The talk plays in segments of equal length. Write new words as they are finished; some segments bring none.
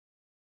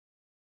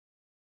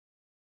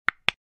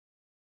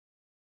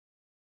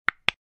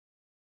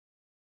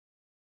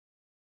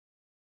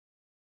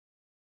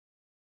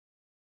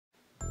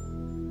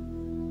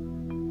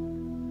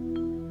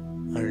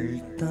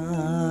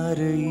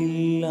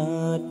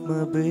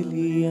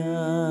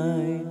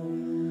ആത്മബലിയായി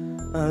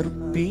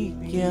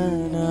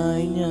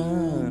അർപ്പിക്കാനായി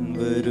ഞാൻ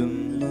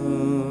വരുന്നു.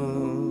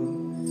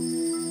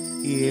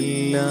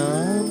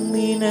 എല്ലാം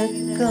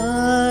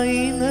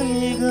നിനക്കായി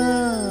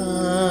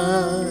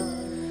നൽകാൻ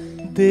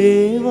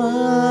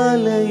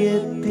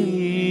ദേവാലയത്തിൽ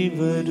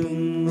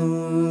വരുന്നു.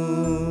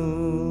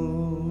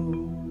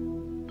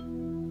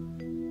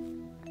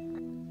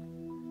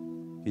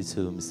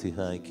 ഈശോയും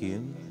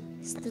സിഹായിക്കുകയും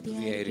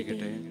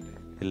സ്തുതിയായിരിക്കട്ടെ.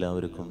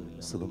 എല്ലാവർക്കും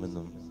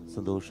സുഖമെന്നും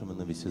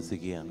സന്തോഷമെന്നും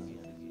വിശ്വസിക്കുകയാണ്.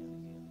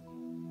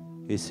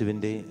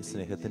 യേശുവിൻ്റെ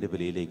സ്നേഹത്തിൻ്റെ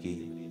ബലിയിലേക്ക്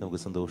നമുക്ക്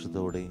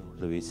സന്തോഷത്തോടെ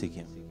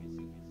പ്രവേശിക്കാം.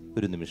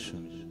 ഒരു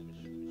നിമിഷം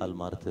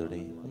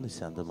ആത്മാർത്ഥതയോടെ ഒന്ന്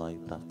ശാന്തമായി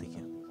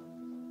പ്രാർത്ഥിക്കാം.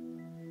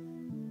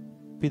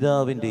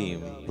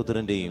 പിതാവിൻ്റെയും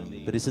പുത്രൻ്റെയും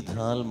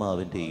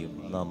പരിശുദ്ധാത്മാവിൻ്റെയും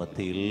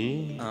നാമത്തിൽ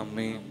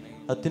ആമേൻ.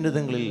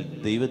 അത്യുന്നതങ്ങളിൽ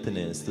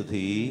ദൈവത്തിന്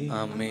സ്തുതി.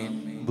 ആമേൻ.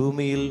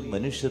 ഭൂമിയിൽ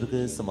മനുഷ്യർക്ക്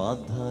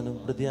സമാധാനവും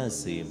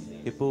പ്രത്യാശയും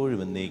എപ്പോഴും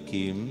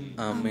എന്നേക്കും.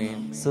 ആമേൻ.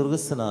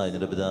 സ്വർഗസ്ഥനായ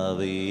ഞങ്ങളുടെ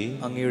പിതാവേ,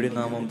 അങ്ങയുടെ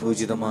നാമം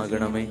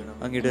പൂജിതമാകണമേ.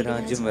 അങ്ങയുടെ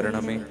രാജ്യം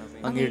വരണമേ.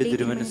 അങ്ങയുടെ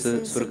തിരുമനസ്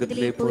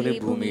സ്വർഗത്തിലെ പോലെ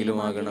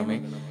ഭൂമിയിലുമാകണമേ.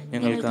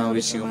 ഞങ്ങൾക്ക്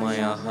ആവശ്യമായ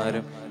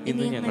ആഹാരം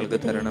ഇന്ന് ഞങ്ങൾക്ക്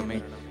തരണമേ.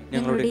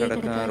 ഞങ്ങളുടെ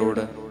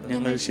കടക്കാരോട്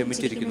ഞങ്ങൾ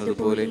ക്ഷമിച്ചിരിക്കുന്നത്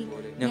പോലെ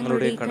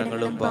ഞങ്ങളുടെ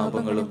കടങ്ങളും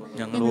പാപങ്ങളും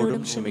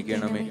ഞങ്ങളോടും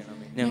ക്ഷമിക്കണമേ.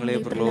 ഞങ്ങളെ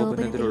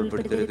പ്രലോഭനത്തിൽ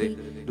ഉൾപ്പെടുത്തരുതേ,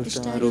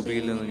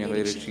 ദുഷ്ടാരൂപിയിൽ നിന്ന്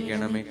ഞങ്ങളെ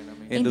രക്ഷിക്കണമേ.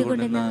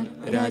 എന്തുകൊണ്ടെന്നാൽ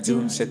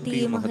രാജ്യവും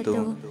ശക്തിയും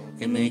മഹത്വവും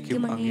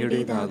എന്നേക്കും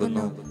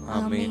അങ്ങയുടേതാകുന്നു.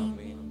 ആമേൻ.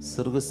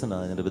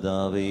 സ്വർഗസ്ഥനായ ഞങ്ങളുടെ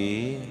പിതാവേ,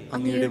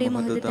 അങ്ങയുടെ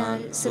മഹത്വത്താൽ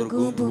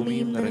സ്വർഗവും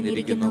ഭൂമിയും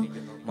നിറഞ്ഞിരിക്കുന്നു.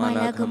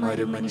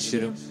 മാലാഖമാരും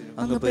മനുഷ്യരും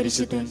അങ്ങ്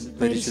പരിശുദ്ധൻ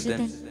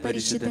പരിശുദ്ധൻ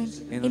പരിശുദ്ധൻ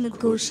എന്ന്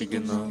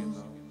ഘോഷിക്കുന്നു.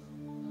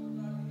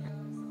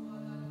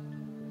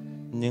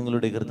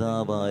 ഞങ്ങളുടെ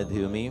കർത്താവായ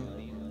ദൈവമേ,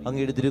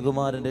 അങ്ങയുടെ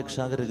തിരുകുമാരന്റെ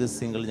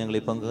രക്ഷാകരഹസ്യങ്ങൾ ഞങ്ങളെ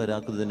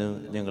പങ്കുകാരാക്കുന്നതിന്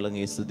ഞങ്ങൾ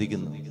അങ്ങേ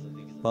സ്തുതിക്കുന്നു.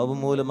 പാപം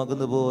മൂലം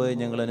അകന്നുപോയ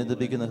ഞങ്ങൾ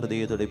അനുദപിക്കുന്ന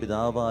ഹൃദയത്തോടെ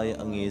പിതാവായ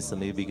അങ്ങയെ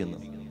സമീപിക്കുന്നു.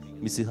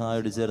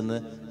 മിശിഹായോട് ചേർന്ന്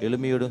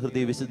എളിമയോടും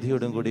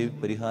ഹൃദയവിശുദ്ധിയോടും കൂടി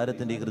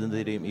പരിഹാരത്തിന്റെ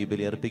കൃതജ്ഞതയും ഈ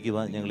ബലി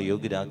അർപ്പിക്കുവാൻ ഞങ്ങൾ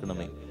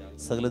യോഗ്യരാക്കണമേ.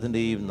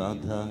 സകലത്തിന്റെയും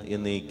നാഥ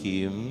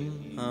എന്നേക്കും.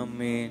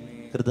 ആമേൻ.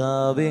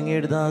 കർത്താവേ,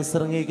 അങ്ങയുടെ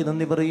ദാസർ അങ്ങേക്ക്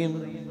നന്ദി പറയും.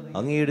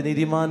 അങ്ങയുടെ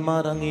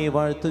നീതിമാന്മാർ അങ്ങയെ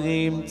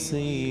വാഴ്ത്തുകയും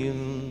ചെയ്യും.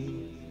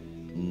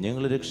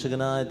 ഞങ്ങളുടെ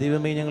രക്ഷകനായ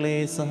ദൈവമേ, ഞങ്ങളെ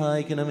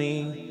സഹായിക്കണമേ.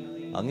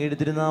 അങ്ങയുടെ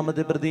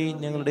തിരുനാമത്തെ പ്രതി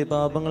ഞങ്ങളുടെ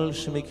പാപങ്ങൾ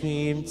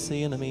ക്ഷമിക്കുകയും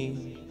ചെയ്യണമേ.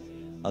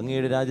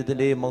 അങ്ങയുടെ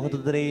രാജ്യത്തിന്റെ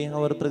മഹത്വത്തിനെ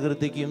അവർ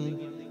പ്രകീർത്തിക്കും.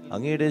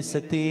 അങ്ങയുടെ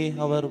ശക്തിയെ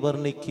അവർ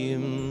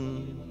വർണ്ണിക്കും.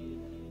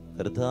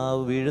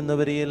 കർത്താവ്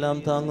വീഴുന്നവരെയെല്ലാം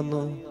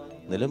താങ്ങുന്നു,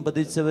 നിലം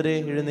പതിച്ചവരെ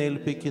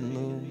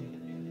എഴുന്നേൽപ്പിക്കുന്നു.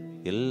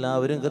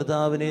 എല്ലാവരും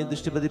കർത്താവിനെ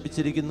ദൃഷ്ടി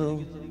പതിപ്പിച്ചിരിക്കുന്നു.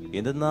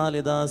 എന്തെന്നാൽ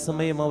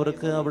യഥാസമയം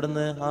അവർക്ക്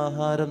അവിടുന്ന്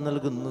ആഹാരം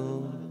നൽകുന്നു.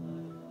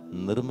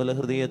 നിർമ്മല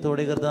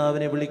ഹൃദയത്തോടെ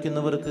കർത്താവിനെ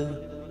വിളിക്കുന്നവർക്ക്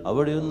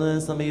അവിടെയൊന്ന്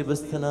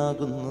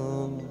സമീപസ്ഥനാകുന്നു.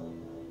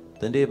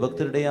 തൻ്റെ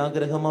ഭക്തരുടെ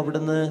ആഗ്രഹം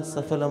അവിടുന്ന്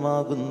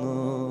സഫലമാകുന്നു.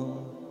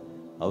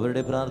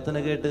 അവരുടെ പ്രാർത്ഥന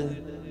കേട്ട്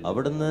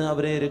അവിടുന്ന്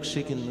അവരെ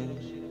രക്ഷിക്കുന്നു.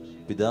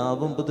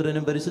 പിതാവും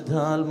പുത്രനും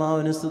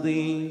പരിശുദ്ധാത്മാവിനും സ്തുതി,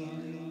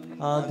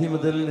 ആദ്യം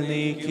മുതൽ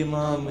എന്നേക്കും.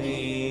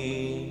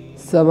 ആമേൻ.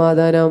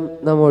 സമാധാനം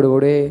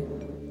നമ്മോടുകൂടെ.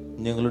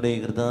 ഞങ്ങളുടെ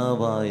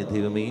കർത്താവായ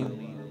ദൈവമേ,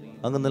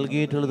 അങ്ങ്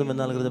നൽകിയിട്ടുള്ളതും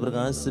എന്നാൽ കൃത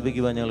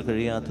പ്രകാശിപ്പിക്കുവാൻ ഞങ്ങൾ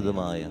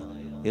കഴിയാത്തതുമായ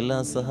എല്ലാ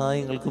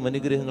സഹായങ്ങൾക്കും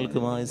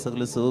അനുഗ്രഹങ്ങൾക്കുമായ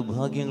സകല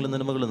സൗഭാഗ്യങ്ങളും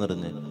നന്മകളും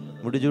നിറഞ്ഞ്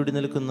മുടിചൂടി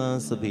നിൽക്കുന്ന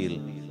സഭയിൽ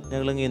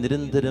ഞങ്ങളങ്ങേ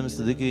നിരന്തരം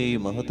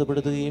സ്തുതിക്കുകയും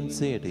മഹത്വപ്പെടുത്തുകയും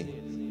ചെയ്യട്ടെ.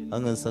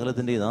 അങ്ങ്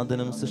സകലത്തിന്റെ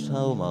നാഥനും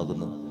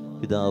സൃഷ്ടാവുമാകുന്നു.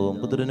 പിതാവും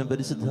പുത്രനും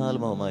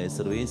പരിശുദ്ധാത്മാവുമായ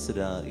സർവേശ്വര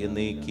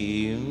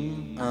എന്നേക്കും.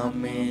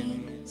 ആമേൻ.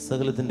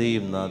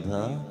 സകലത്തിന്റെയും നാഥ,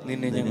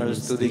 നിന്നെ ഞങ്ങൾ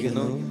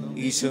സ്തുതിക്കുന്നു.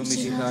 ഈശോ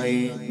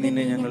മിശിഹായെ,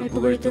 നിന്നെ ഞങ്ങൾ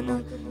പുകഴ്ത്തുന്നു.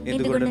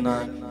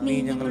 എന്തുകൊണ്ടെന്നാൽ നീ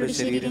ഞങ്ങളുടെ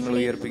ശരീരങ്ങൾ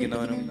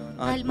ഉയർപ്പിക്കുന്നവനും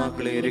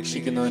ആത്മാക്കളെ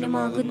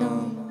രക്ഷിക്കുന്നവനുമാകുന്നു.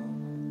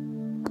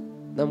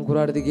 നമുക്ക്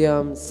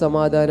പ്രാർത്ഥിക്കാം.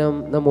 സമാധാനം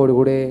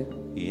നമ്മോടുകൂടെ.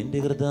 എന്റെ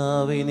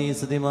കർത്താവേ, നീ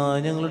സത്യമായി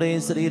ഞങ്ങളുടെ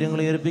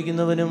ശരീരങ്ങളെ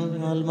ഏർപ്പിക്കുന്നവനും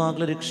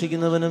ആത്മാക്കളെ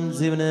രക്ഷിക്കുന്നവനും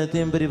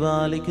ജീവനത്തെയും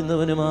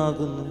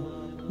പരിപാലിക്കുന്നവനുമാകുന്നു.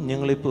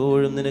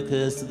 ഞങ്ങളെപ്പോഴും നിനക്ക്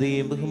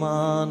സ്തുതിയും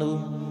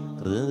ബഹുമാനവും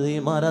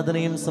ഹൃദയവും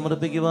ആരാധനയും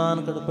സമർപ്പിക്കുവാൻ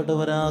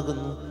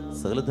കടപ്പെട്ടവരാകുന്നു.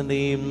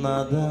 സകലത്തിന്റെയും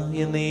നാഥ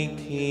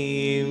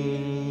എന്നേക്കും.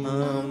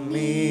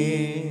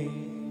 ആമേൻ.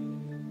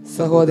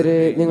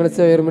 സഹോദരരെ, നിങ്ങൾ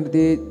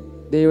സ്വയംപ്പെടുത്തി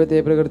ദൈവത്തെ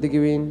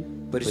പ്രകീർത്തിക്കുവിൻ.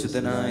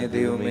 പരിശുദ്ധനായ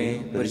ദൈവമേ,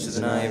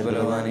 പരിശുദ്ധനായ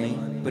ബലവാനേ,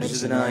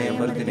 പരിശുദ്ധനായ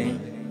അമർത്തിനെ,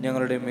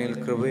 ഞങ്ങളുടെ മേൽ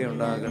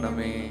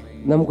കൃപയുണ്ടാകണമേ.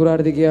 നമുക്ക്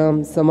പ്രാർത്ഥിക്കാം.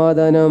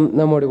 സമാധാനം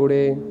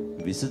നമ്മോടുകൂടെ.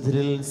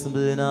 വിശുദ്ധരിൽ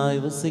സമൃദ്ധനായി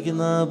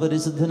വസിക്കുന്ന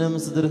പരിശുദ്ധനും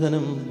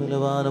സുദീർഘനും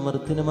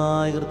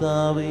ബലവാനമർത്തിനുമായ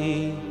കർത്താവേ,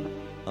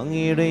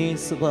 അങ്ങയുടെ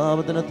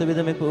സ്വഭാവത്തിനൊത്ത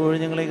വിധം എപ്പോഴും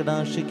ഞങ്ങളെ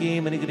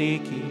കടാക്ഷിക്കുകയും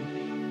അനുഗ്രഹിക്കുകയും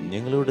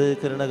ഞങ്ങളോട്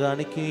കരുണ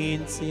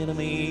കാണിക്കുകയും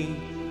ചെയ്യണമേ.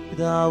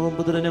 പിതാവും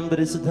പുത്രനും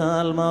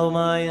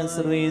പരിശുദ്ധാത്മാവുമായ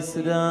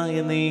സർവേശ്വര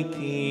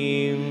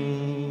എന്നേക്കും.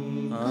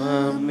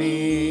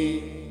 ആമേൻ.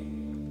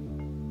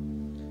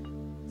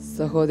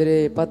 സഹോദരി,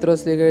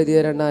 പത്രോസിലേക്ക് എഴുതിയ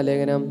 2-ാം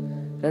ലേഖനം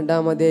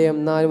 2-ാം അധ്യായം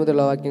 4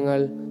 മുതലുള്ള വാക്യങ്ങൾ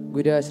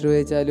ഗുരു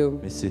ആശീർവദിച്ചാലും.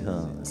 മിശിഹ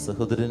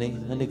സഹോദരനെ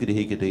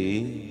അനുഗ്രഹിക്കട്ടെ.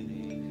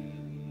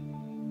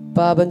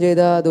 പാപം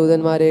ചെയ്ത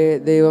ദൂതന്മാരെ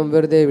ദൈവം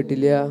വെറുതെ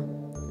വിട്ടില്ല.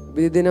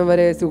 വിധിദിനം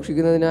വരെ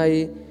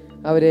സൂക്ഷിക്കുന്നതിനായി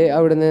അവരെ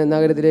അവിടുന്ന്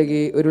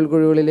നഗരത്തിലേക്ക്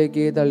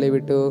ഉരുൾക്കുഴികളിലേക്ക്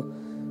തള്ളിവിട്ടു.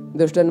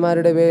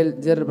 ദുഷ്ടന്മാരുടെ മേൽ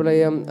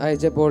ജലപ്രളയം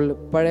അയച്ചപ്പോൾ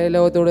പഴയ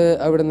ലോകത്തോട്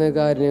അവിടുന്ന്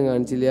കാരുണ്യം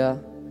കാണിച്ചില്ല.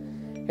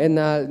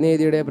 എന്നാൽ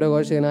നീതിയുടെ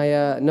പ്രഘോഷകനായ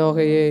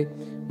നോഹയെ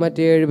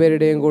മറ്റ് 7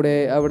 പേരുടെയും കൂടെ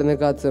അവിടുന്ന്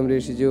കാത്തു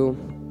സംരക്ഷിച്ചു.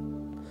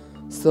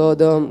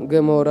 സോദോം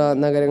ഗമോറ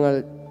നഗരങ്ങൾ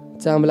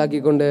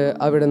ചാമ്പലാക്കിക്കൊണ്ട്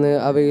അവിടുന്ന്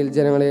അവയിൽ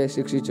ജനങ്ങളെ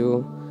ശിക്ഷിച്ചു.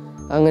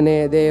 അങ്ങനെ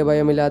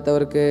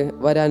ദൈവഭയമില്ലാത്തവർക്ക്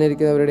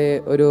വരാനിരിക്കുന്നവരുടെ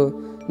ഒരു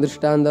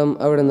ദൃഷ്ടാന്തം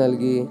അവിടെ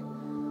നൽകി.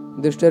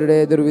 ദുഷ്ടരുടെ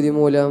ദുർവിധി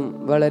മൂലം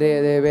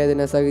വളരെയേറെ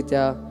വേദന സഹിച്ച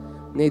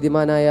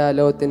നീതിമാനായ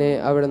ലോത്തിനെ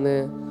അവിടുന്ന്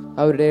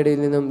അവരുടെ ഇടയിൽ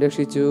നിന്നും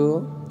രക്ഷിച്ചു.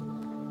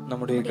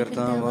 നമ്മുടെ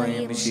കർത്താവായ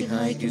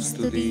മിശിഹായ്ക്ക്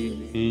സ്തുതി.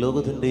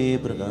 ലോകത്തിന്റെ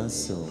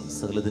പ്രകാശവും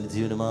സകലത്തിന്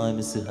ജീവനുമായ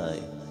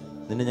മിശിഹായ്,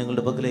 നിന്നെ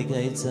ഞങ്ങളുടെ പക്കലേക്ക്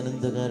അയച്ച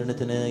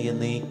അനന്തകാരുണ്യത്തിന്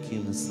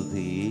എന്നേക്കും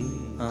സ്തുതി.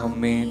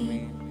 ആമേൻ.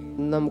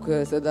 നമുക്ക്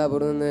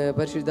സദാപൂർവ്വം നിന്ന്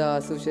പരിശുദ്ധ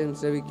സുവിശേഷം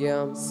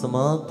ശ്രവിക്കാം.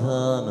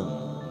 സമാധാനം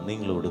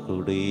നിങ്ങളോട്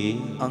കൂടെ,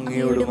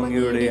 അങ്ങയോടും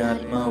അങ്ങയുടെ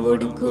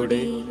ആത്മാവോടും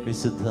കൂടെ.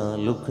 വിശുദ്ധ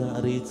ലൂക്ക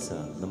അറിയിച്ച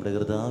നമ്മുടെ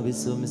കർത്താവ്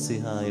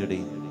മിശിഹായുടെ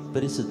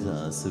പരിശുദ്ധ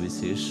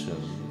സുവിശേഷം.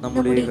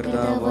 നമ്മുടെ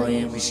കർത്താവായ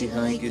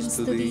മിശിഹായ്ക്ക്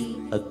സ്തുതി.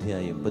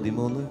 അധ്യായം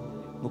 13,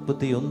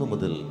 31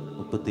 മുതൽ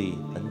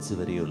 35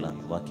 വരെയുള്ള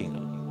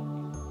വാക്യങ്ങൾ.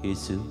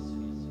 യേശു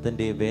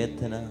തൻ്റെ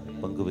വേദന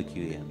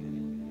പങ്കുവയ്ക്കുകയാണ്.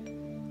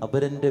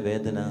 അപരൻ്റെ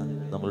വേദന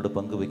നമ്മളോട്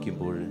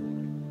പങ്കുവയ്ക്കുമ്പോൾ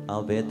ആ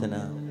വേദന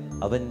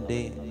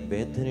അവൻ്റെ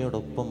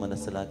വേദനയോടൊപ്പം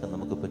മനസ്സിലാക്കാൻ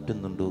നമുക്ക്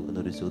പറ്റുന്നുണ്ടോ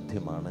എന്നൊരു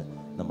ചോദ്യമാണ്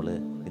നമ്മൾ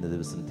ഇന്ന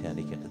ദിവസം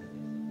ധ്യാനിക്കേണ്ടത്.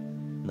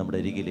 നമ്മുടെ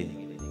അരികിലെ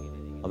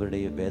അവരുടെ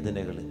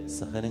വേദനകൾ,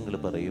 സഹനങ്ങൾ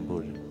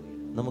പറയുമ്പോൾ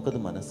നമുക്കത്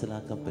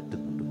മനസ്സിലാക്കാൻ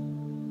പറ്റുന്നുണ്ടോ?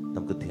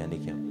 നമുക്ക്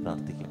ധ്യാനിക്കാം,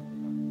 പ്രാർത്ഥിക്കാം.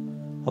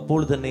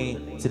 അപ്പോൾ തന്നെ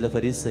ചില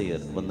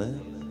ഫരീസയർ വന്ന്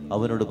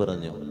അവനോട്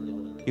പറഞ്ഞു,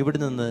 ഇവിടെ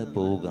നിന്ന്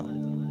പോവുക,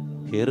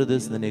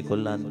 ഹേരോദസ് നിന്നെ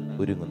കൊല്ലാൻ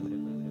ഒരുങ്ങുന്നു.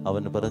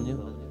 അവൻ പറഞ്ഞു,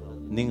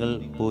 നിങ്ങൾ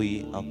പോയി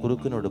ആ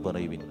കുറുക്കനോട്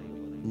പറയുവിൻ,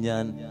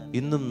 ഞാൻ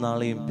ഇന്നും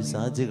നാളെയും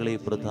പിശാചുകളെ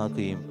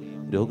പുറത്താക്കുകയും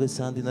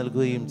രോഗശാന്തി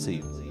നൽകുകയും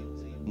ചെയ്യും.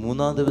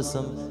 3-ാം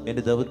ദിവസം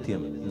എൻ്റെ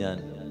ദൗത്യം ഞാൻ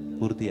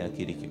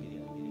പൂർത്തിയാക്കിയിരിക്കും.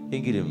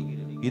 എങ്കിലും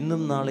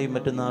ഇന്നും നാളെയും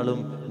മറ്റന്നാളും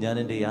ഞാൻ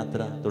എൻ്റെ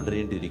യാത്ര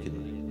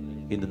തുടരേണ്ടിയിരിക്കുന്നു.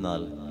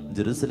 എന്നാൽ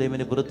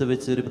ജെറുസലേമിന് പുറത്ത്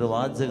വെച്ച് ഒരു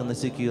പ്രവാചകൻ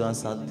നശിക്കുക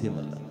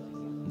സാധ്യമല്ല.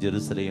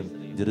 ജെറുസലേം,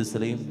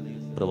 ജെറുസലേം,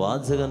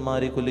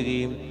 പ്രവാചകന്മാരെ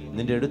കൊല്ലുകയും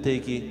നിന്റെ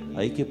അടുത്തേക്ക്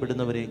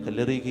ഐക്യപ്പെടുന്നവരെ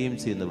കല്ലെറിയുകയും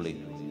ചെയ്യുന്നവളെ,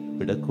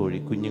 പിടക്കോഴി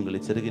കുഞ്ഞുങ്ങളെ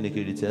ചെറുകിന്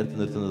കീഴിൽ ചേർത്ത്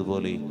നിർത്തുന്നത്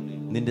പോലെ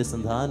നിന്റെ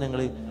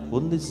സന്താനങ്ങളെ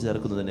ഒന്നിച്ചു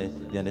ചേർക്കുന്നതിന്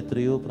ഞാൻ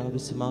എത്രയോ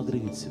പ്രാവശ്യം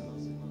ആഗ്രഹിച്ചു,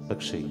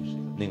 പക്ഷേ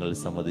നിങ്ങൾ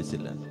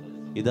സമ്മതിച്ചില്ല.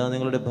 ഇതാ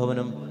നിങ്ങളുടെ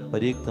ഭവനം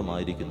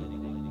പര്യാപ്തമായിരിക്കുന്നു.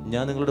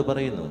 ഞാൻ നിങ്ങളോട്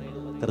പറയുന്നു,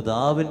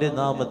 കർത്താവിന്റെ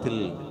നാമത്തിൽ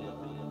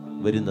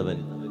വരുന്നവൻ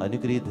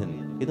അനുഗ്രഹീതൻ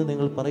എന്ന്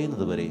നിങ്ങൾ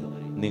പറയുന്നത് വരെ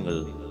നിങ്ങൾ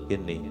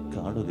എന്നെ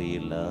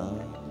കാണുകയില്ല.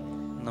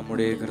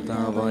 നമ്മുടെ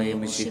കർത്താവായ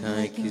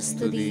മിശിഹായ്ക്ക്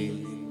സ്തുതി.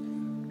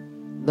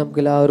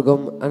 നമുക്കെല്ലാവർക്കും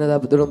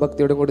അനതാപത്തോടും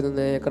ഭക്തിയോടും കൂടി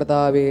നിന്ന്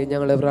കർത്താവേ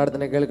ഞങ്ങളുടെ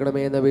പ്രാർത്ഥന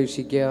കേൾക്കണമേ എന്ന്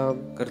അപേക്ഷിക്കാം.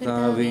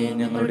 കർത്താവേ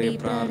ഞങ്ങളുടെ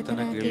പ്രാർത്ഥന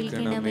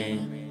കേൾക്കണമേ.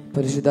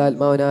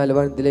 പരിശുദ്ധാത്മാവിനാൽ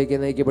വനത്തിലേക്ക്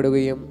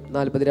നയിക്കപ്പെടുകയും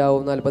 40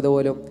 രാവും 40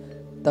 പോലും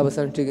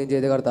തപസ്സനുഷ്ഠിക്കുകയും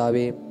ചെയ്ത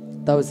കർത്താവേ,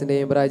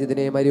 തപസ്സിന്റെയും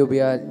പ്രായത്തിന്റെയും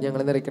അരൂപിയാൽ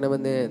ഞങ്ങളെ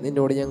നിറയ്ക്കണമെന്ന്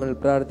നിന്നോട് ഞങ്ങൾ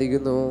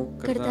പ്രാർത്ഥിക്കുന്നു.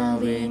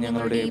 കർത്താവേ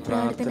ഞങ്ങളുടെ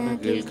പ്രാർത്ഥന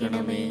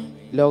കേൾക്കണമേ.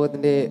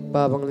 ലോകത്തിന്റെ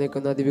പാപങ്ങൾ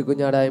നീക്കുന്ന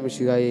ദിവ്യകുഞ്ഞാടായ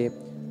മിശിഹായേ,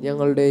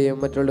 ഞങ്ങളുടെയും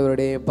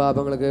മറ്റുള്ളവരുടെയും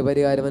പാപങ്ങൾക്ക്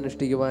പരിഹാരം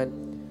അനുഷ്ഠിക്കുവാൻ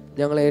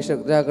ഞങ്ങളെ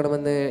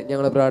ശക്തരാക്കണമെന്ന്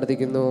ഞങ്ങൾ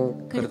പ്രാർത്ഥിക്കുന്നു.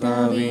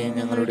 കർത്താവേ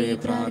ഞങ്ങളുടെ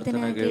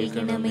പ്രാർത്ഥന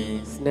കേൾക്കണമേ.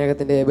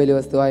 സ്നേഹത്തിന്റെ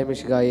ബലിവസ്തുവായ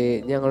മിശിഹായേ,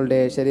 ഞങ്ങളുടെ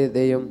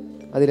ശരീരത്തെയും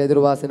അതിലെ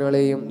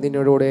ദുർവാസനകളെയും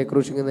നിന്നോടുകൂടെ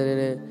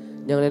ക്രൂശിക്കുന്നതിന്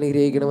ഞങ്ങൾ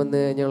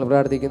അനുഗ്രഹിക്കണമെന്ന് ഞങ്ങൾ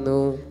പ്രാർത്ഥിക്കുന്നു.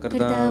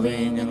 കർത്താവേ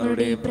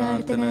ഞങ്ങളുടെ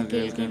പ്രാർത്ഥന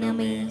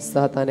കേൾക്കണമേ.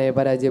 സാത്താനെ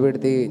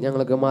പരാജയപ്പെടുത്തി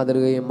ഞങ്ങൾക്ക്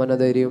മാതൃകയും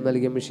മനോധൈര്യവും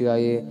നൽകിയ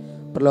മിശിഹായേ,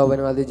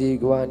 പ്രലോഭനം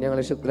അതിജീവിക്കുവാൻ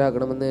ഞങ്ങളെ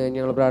ശക്തരാക്കണമെന്ന്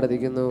ഞങ്ങൾ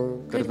പ്രാർത്ഥിക്കുന്നു.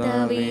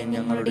 കർത്താവേ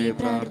ഞങ്ങളുടെ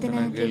പ്രാർത്ഥന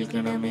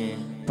കേൾക്കണമേ.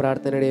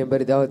 പ്രാർത്ഥനയുടെയും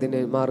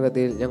പരിത്യാഗത്തിന്റെയും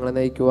മാർഗത്തിൽ ഞങ്ങളെ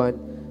നയിക്കുവാൻ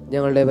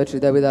ഞങ്ങളുടെ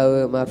പരിശുദ്ധ പിതാവ്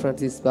മാർ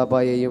ഫ്രാൻസിസ്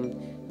പാപ്പായെയും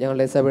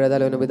ഞങ്ങളുടെ സഭയുടെ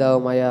തലവന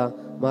പിതാവുമായ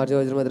മാർ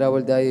ജോർജ്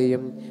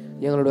മെത്രാപ്പൊലീത്തായെയും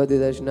ഞങ്ങളുടെ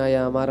അധ്യക്ഷനായ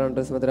മാർ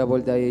ആൻഡ്രസ്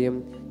മെത്രാപ്പൊലീത്തായെയും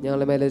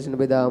ഞങ്ങളുടെ മേലധ്യക്ഷ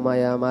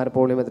പിതാവുമായ മാർ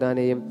പോളി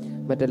മെത്രാനെയും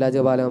മറ്റെല്ലാ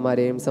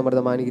ജപാലകന്മാരെയും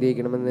സമൃദ്ധമായി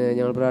അനുഗ്രഹിക്കണമെന്ന്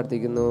ഞങ്ങൾ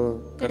പ്രാർത്ഥിക്കുന്നു.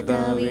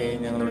 കർത്താവേ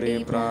ഞങ്ങളുടെ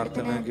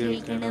പ്രാർത്ഥന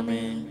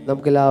കേൾക്കണമേ.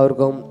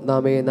 നമുക്കെല്ലാവർക്കും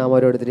നാം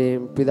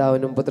ഓരോരുത്തരെയും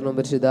പിതാവിനും പുത്രനും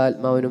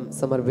പരിശുദ്ധാത്മാവിനും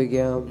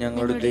സമർപ്പിക്കാം.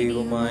 ഞങ്ങളുടെ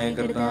ദൈവമായ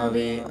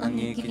കർത്താവേ,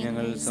 അങ്ങേക്ക്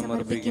ഞങ്ങൾ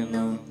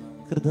സമർപ്പിക്കുന്നു.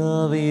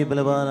 കർത്താവേ,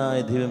 ബലവാനായ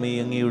ദൈവമേ,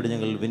 അങ്ങയോട്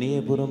ഞങ്ങൾ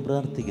വിനയപൂർവ്വം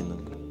പ്രാർത്ഥിക്കുന്നു.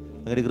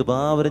 അങ്ങയുടെ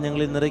കൃപാവരം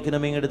ഞങ്ങളിൽ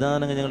നിറയ്ക്കണമേ. അങ്ങയുടെ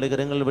ദാനങ്ങൾ ഞങ്ങളുടെ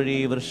കരങ്ങൾ വഴി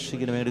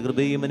വർഷിക്കണമേ. അങ്ങയുടെ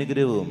കൃപയും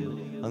അനുഗ്രഹവും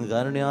അങ്ങ്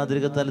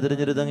കാരുണ്യാതിരികത്താൽ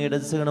തിരഞ്ഞെടുത്ത് അങ്ങയുടെ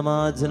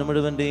ജനം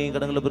മുഴുവന്റെയും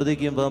കടങ്ങളുടെ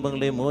പ്രതിക്കും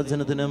പാപങ്ങളുടെയും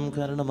മോചനത്തിനും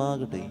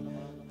കാരണമാകട്ടെ.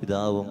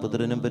 പിതാവും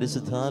പുത്രനും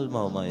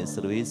പരിശുദ്ധാത്മാവുമായ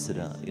സർവേശ്വര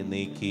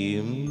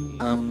എന്നേക്കും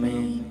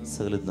ആമേൻ.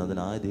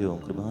 സകലനാഥനായ ദൈവം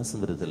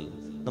കൃപാസമൃദ്ധത്തിൽ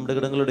നമ്മുടെ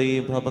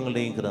കടങ്ങളുടെയും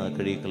പാപങ്ങളുടെയും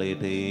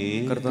കഴുകിക്കളയട്ടെ.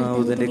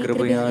 കർത്താവ് തന്റെ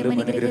കൃപയാലും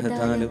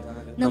അനുഗ്രഹത്താലും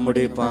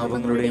നമ്മുടെ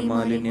പാപങ്ങളുടെ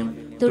മാലിന്യം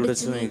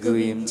തുടച്ചു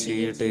നീക്കുകയും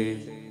ചെയ്യട്ടെ.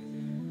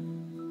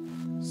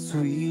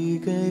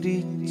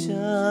 സ്വീകരിച്ചാലും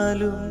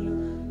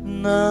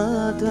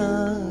നാഥ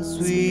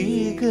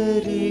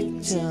സ്വീകരിച്ചാലും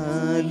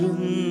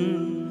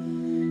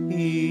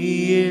ഈ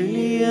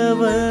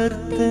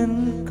എളിയവർത്തൻ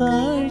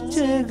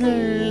കാഴ്ചകൾ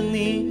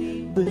നീ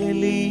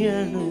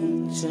ബലിയണച്ചാലും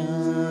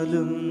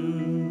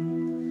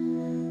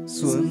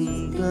സ്വന്തം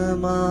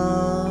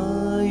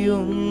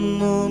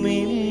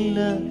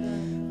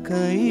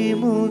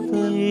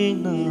കൈമുതൽ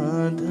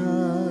നാഥ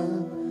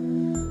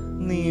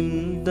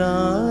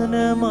നിന്ദാനമാണീ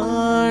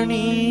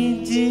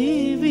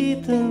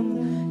ജീവിതം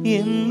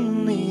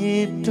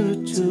എന്നേറ്റു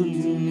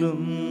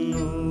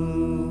ചൊല്ലുന്നു.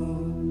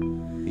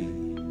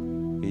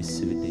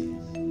 യേശുവിന്റെ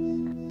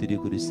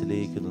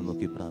തിരുകുരിശിലേക്ക്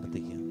നോക്കി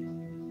പ്രാർത്ഥിക്കാം.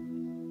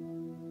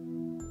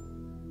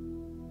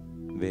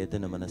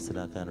 വേദന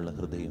മനസ്സിലാക്കാനുള്ള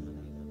ഹൃദയം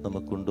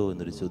നമുക്കുണ്ടോ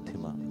എന്നൊരു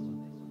ചോദ്യമാണ്.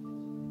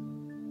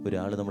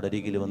 ഒരാൾ നമ്മുടെ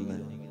അരികിൽ വന്ന്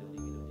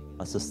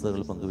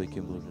അസ്വസ്ഥതകൾ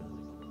പങ്കുവെക്കുമ്പോൾ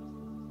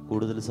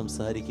കൂടുതൽ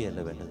സംസാരിക്കുകയല്ല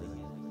വേണ്ടത്,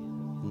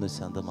 ഒന്ന്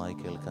ശാന്തമായി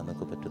കേൾക്കാൻ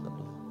നമുക്ക്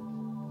പറ്റുന്നുണ്ടോ?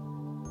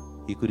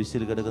 ഈ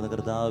കുരിശിൽ കിടക്കുന്ന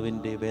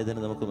കർത്താവിൻ്റെ വേദന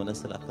നമുക്ക്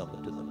മനസ്സിലാക്കാൻ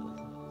പറ്റുന്നുണ്ടോ?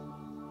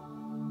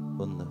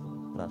 ഒന്ന്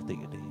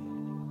പ്രാർത്ഥിക്കട്ടെ.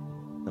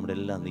 നമ്മുടെ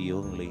എല്ലാ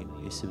നിയോഗങ്ങളെയും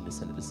യേശുവിൻ്റെ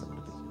സന്നിധിയിൽ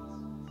സമർപ്പിക്കും.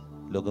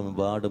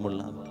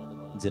 ലോകമെമ്പാടുമുള്ള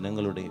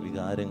ജനങ്ങളുടെ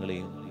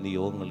വികാരങ്ങളെയും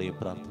നിയോഗങ്ങളെയും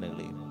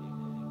പ്രാർത്ഥനകളെയും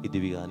ഈ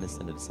ദിവ്യകാരുണ്യ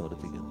സന്നിധിയിൽ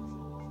സമർപ്പിക്കുന്നു.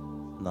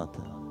 നാഥ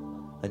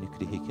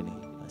അനുഗ്രഹിക്കണേ,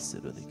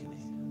 ആശീർവദിക്കണേ.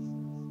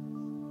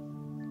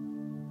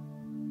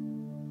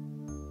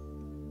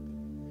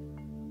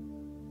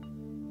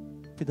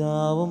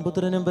 പിതാവും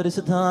പുത്രനും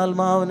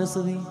പരിശുദ്ധാത്മാവിനും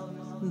സ്തുതി.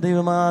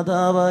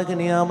 ദൈവമാതാവായ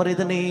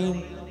കന്യാമറിയത്തിന്റെയും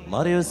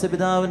മറിയൂസ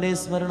പിതാവിന്റെ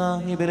സ്മരണ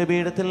ഈ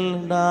ബലിപീഠത്തിൽ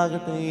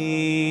ഉണ്ടാകട്ടെ.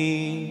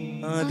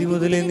 ആദ്യം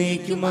മുതലേ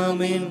നീക്കും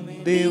ആമേൻ.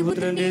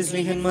 ദൈവപുത്രന്റെ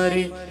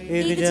സ്നേഹന്മാരെ,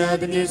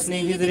 ഏകജാതന്റെ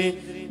സ്നേഹിതരെ,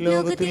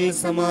 ലോകത്തിൽ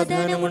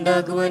സമാധാനം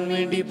ഉണ്ടാക്കുവാൻ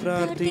വേണ്ടി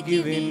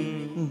പ്രാർത്ഥിക്കുവിൻ.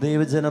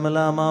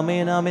 ദൈവജനമെല്ലാം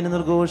ആമേൻ ആമേൻ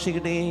എന്ന്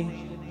ഘോഷിക്കട്ടെ.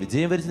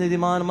 വിജയം വരിച്ച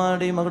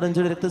നീതിമാന്മാരുടെയും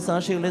മകുടഞ്ചുടി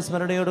രക്തസാക്ഷികളുടെ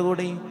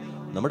സ്മരണയോടുകൂടി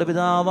നമ്മുടെ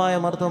പിതാവായ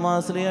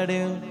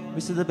മാർത്തോമാശ്ലീഹയുടെയും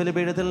വിശുദ്ധ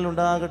ബലിപീഠത്തിൽ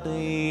ഉണ്ടാകട്ടെ.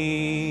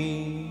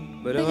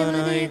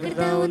 ബലവാനായ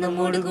കർത്താവ്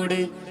നമ്മോട്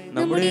കൂടെ,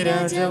 നമ്മുടെ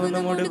രാജാവ്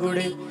നമ്മോട്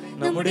കൂടെ,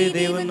 നമ്മുടെ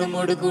ദൈവം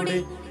നമ്മോട് കൂടെ,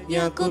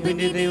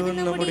 യാക്കോബിന്റെ ദൈവം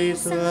നമ്മുടെ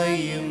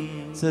സഹായിയും.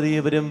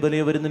 ചെറിയവരും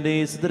വലിയവരും നിന്റെ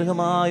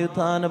സുദീർഘമായ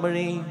ഉത്ഥാന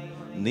വഴി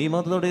നീ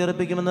മതത്തോടെ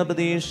ഉറപ്പിക്കുമെന്ന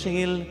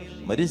പ്രതീക്ഷയിൽ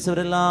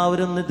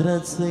മരിച്ചവരെല്ലാവരും നിദ്ര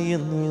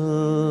ചെയ്യുന്നു.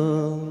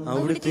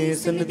 അവിടുത്തെ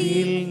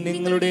സന്നിധിയിൽ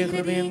നിങ്ങളുടെ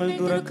ഹൃദയങ്ങൾ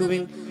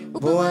തുറക്കുവിൻ.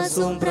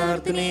 ഉപവാസവും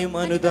പ്രാർത്ഥനയും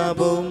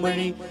അനുതാപവും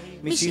വഴി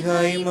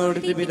മിശിഹായും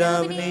അവിടുത്തെ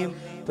പിതാവിനെയും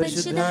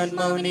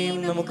പരിശുദ്ധാത്മാവിനെയും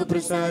നമുക്ക്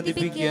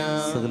പ്രസാദിപ്പിക്കാം.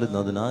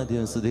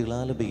 സകലനാഥനാദ്യം സ്തുതികൾ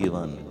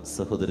ആലപിക്കുവാൻ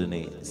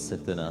സഹോദരനെ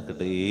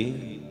ശക്തനാക്കട്ടെ.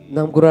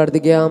 നമുക്ക്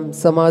പ്രാർത്ഥിക്കാം.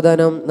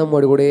 സമാധാനം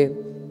നമ്മോടുകൂടെ.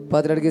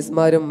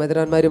 പാത്രാർക്കീസ്മാരും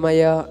മെത്രാന്മാരുമായ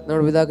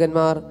നമ്മുടെ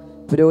പിതാക്കന്മാർ,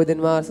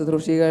 പുരോഹിതന്മാർ,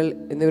 ശുശ്രൂഷികൾ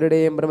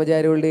എന്നിവരുടെയും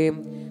ബ്രഹ്മചാരികളുടെയും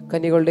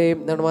കന്യകളുടെയും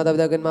നമ്മുടെ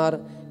മാതാപിതാക്കന്മാർ,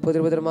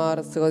 പുത്രപുത്രന്മാർ,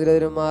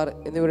 സഹോദരന്മാർ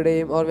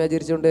എന്നിവരുടെയും ഓർമ്മ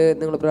ആചരിച്ചുകൊണ്ട്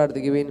നിങ്ങൾ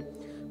പ്രാർത്ഥിക്കുവിൻ.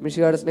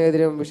 മിശിഹായുടെ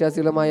സ്നേഹിതരും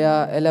വിശ്വാസികളുമായ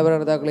എല്ലാ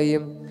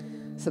ഭരണതാക്കളെയും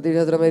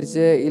സത്യശാസ്ത്രം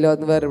മരിച്ച് ഈ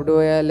ലോകത്ത് വേർപെട്ടു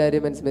പോയ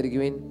എല്ലാവരെയും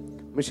അനുസ്മരിക്കുവിൻ.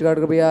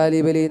 മിശിഹായുടെ കൃപയാൽ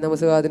ഈ ബലി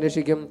നമസ്കാരത്തിന്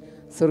രക്ഷിക്കും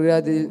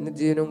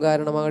സ്വർഗ്ഗരാജ്യജീവനും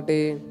കാരണമാകട്ടെ.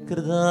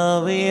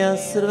 കർത്താവേ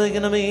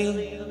ആശീർവദിക്കണമേ.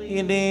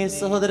 എന്റെ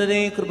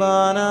സഹോദരരെ,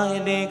 കുർബാന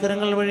എന്റെ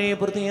കരങ്ങൾ വഴി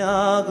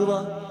പൂർത്തിയാകുക.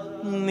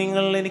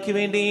 നിങ്ങൾ എനിക്ക്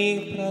വേണ്ടി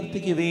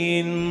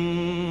പ്രാർത്ഥിക്കുവിൻ.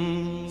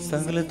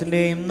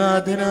 സകലത്തിന്റെയും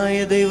നാഥനായ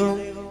ദൈവം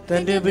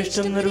തന്റെ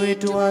അഭിഷ്ടം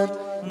നിറവേറ്റുവാൻ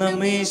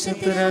നമ്മെ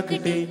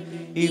ശക്തരാക്കട്ടെ.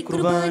 ഈ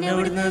കുർബാന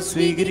അവിടുന്ന്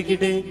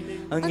സ്വീകരിക്കട്ടെ.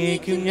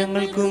 അങ്ങേക്കും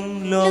ഞങ്ങൾക്കും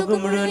ലോകം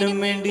മുഴുവനും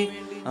വേണ്ടി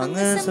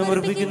അങ്ങ്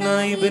സമർപ്പിക്കുന്ന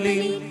ഈ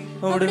ബലിയിൽ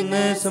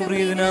അവിടുന്ന്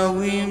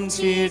സംപ്രീതനാവുകയും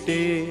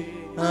ചെയ്യട്ടെ.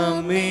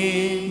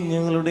 ആമേൻ.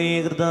 ഞങ്ങളുടെ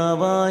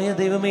കർത്താവായ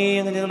ദൈവമേ,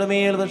 അങ്ങ് ഞങ്ങളുടെ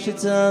മേൽ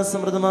വർഷിച്ച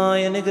സമൃദ്ധമായ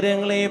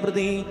അനുഗ്രഹങ്ങളെ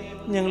പ്രതി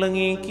ഞങ്ങൾ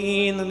അങ്ങേക്ക്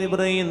നന്ദി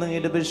പറയുന്നു.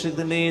 അങ്ങയുടെ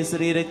അഭിഷേകത്തിന്റെ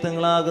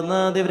ശരീരക്തങ്ങളാകുന്ന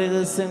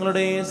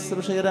ദിവ്യരഹസ്യങ്ങളുടെ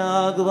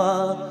സുരക്ഷകരാകുക.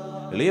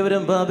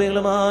 എളിയവരും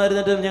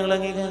പാപികളുമായിരുന്നിട്ടും ഞങ്ങൾ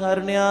അങ്ങേക്ക്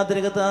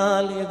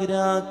കാരുണ്യാതിരകത്താൽ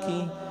യോഗ്യരാക്കി.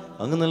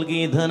 അങ്ങ് നൽകി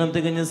ധനം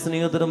തികഞ്ഞ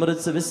സ്നേഹത്തോടെ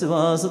മറിച്ച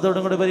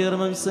വിശ്വാസത്തോടും കൂടെ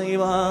പരികർമ്മം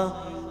ചെയ്യുക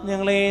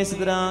ഞങ്ങളെ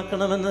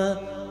സിദ്ധരാക്കണമെന്ന്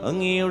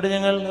അങ്ങയോട്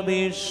ഞങ്ങൾ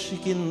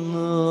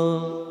അപേക്ഷിക്കുന്നു.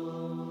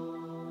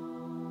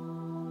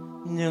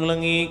 ഞങ്ങൾ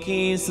അങ്ങേക്ക്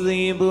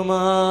സ്തുതിയും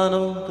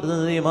ബഹുമാനവും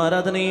കൃതജ്ഞതയും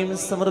ആരാധനയും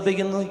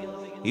സമർപ്പിക്കുന്നു,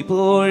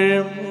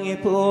 ഇപ്പോഴും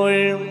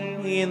എപ്പോഴും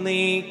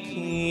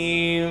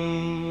എന്നേക്കും.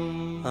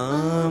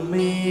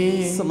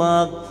 ആമേൻ.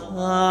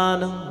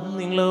 സമാധാനം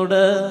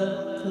നിങ്ങളോട്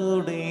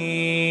കൂടെ,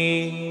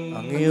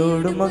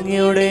 അങ്ങയോടും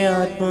അങ്ങയുടെ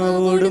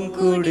ആത്മാവോടും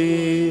കൂടെ.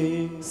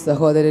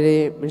 സഹോദരരെ,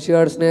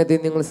 മിശിഹായുടെ സ്നേഹത്തിൽ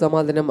നിങ്ങൾ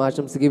സമാധാനം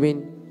ആശംസിക്കുവിൻ.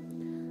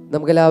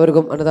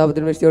 നമുക്കെല്ലാവർക്കും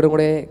അനുതാപത്തിനും വിശുദ്ധിയോടും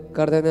കൂടെ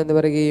കർത്താവിനെ എന്ന്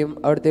പറയുകയും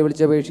അവിടുത്തെ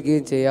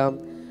വിളിച്ചപേക്ഷിക്കുകയും ചെയ്യാം.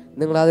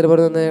 നിങ്ങൾ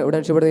അതിർപ്പുറത്ത് നിന്ന് ഉടൻ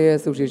രക്ഷപ്പെടുകയെ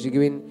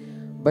സൂക്ഷിക്കുവിൻ.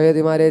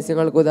 ഭയതിമാരെ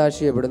ഞങ്ങൾക്ക്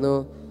ഉദാശീയപ്പെടുന്നു.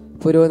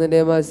 പുരോഹിതന്റെ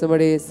മത്സ്യം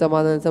വഴി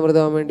സമാധാനം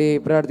സമൃദ്ധമാകാൻ വേണ്ടി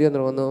പ്രാർത്ഥിക്കാൻ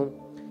തുടങ്ങുന്നു.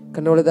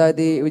 കണ്ണോട്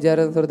താഴ്ത്തി വിചാര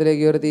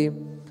സ്വരത്തിലേക്ക് ഉയർത്തി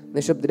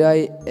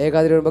നിശബ്ദരായി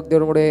ഏകാഗ്രതയോടും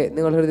ഭക്തിയോടും കൂടെ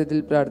നിങ്ങൾ ഹൃദയത്തിൽ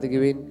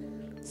പ്രാർത്ഥിക്കുവിൻ.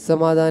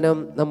 സമാധാനം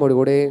നമ്മോട്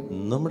കൂടെ.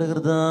 നമ്മുടെ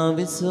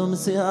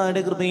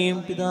കർത്താവിന്റെ കൃപയും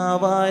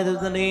പിതാവായ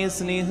ദൈവത്തിന്റെ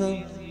സ്നേഹം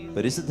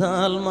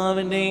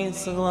പരിശുദ്ധാത്മാവിന്റെ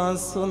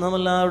സഹവാസവും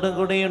നമ്മളവിടെ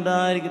കൂടെ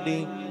ഉണ്ടായിരിക്കട്ടെ,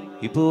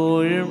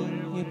 ഇപ്പോഴും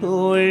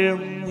എപ്പോഴും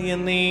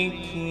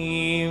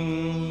എന്നേക്കും.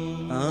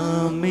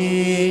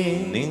 ആമേൻ.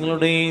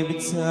 നിങ്ങളുടെ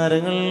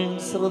വിചാരങ്ങൾ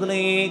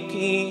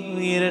സർവ്വത്തിലേക്ക്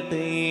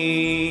ഉയരട്ടെ.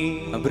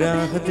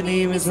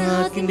 അബ്രാഹത്തിന്റെയും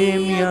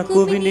ഇസ്ഹാക്കിന്റെയും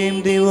യാക്കോബിന്റെയും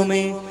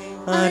ദൈവമേ,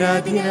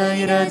 ആരാധ്യനായ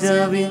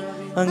രാജാവേ,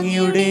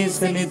 അങ്ങയുടെ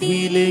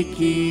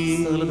സന്നിധിയിലേക്ക്.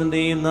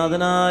 സകലത്തിന്റെയും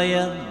നാഥനായ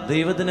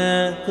ദൈവത്തിന്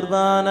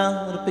കുർബാന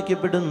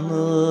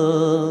അർപ്പിക്കപ്പെടുന്നു.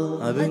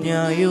 അത്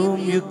ന്യായവും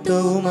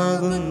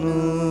യുക്തവുമാകുന്നു.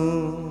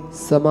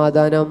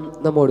 സമാധാനം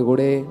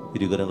നമ്മോടുകൂടെ.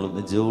 ഇരുകരങ്ങളും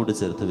നെഞ്ചോട്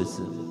ചേർത്ത്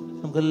വെച്ച്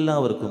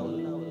നമുക്കെല്ലാവർക്കും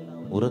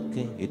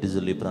ഉറക്കെ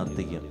ഏറ്റുചൊല്ലി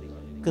പ്രാർത്ഥിക്കാം.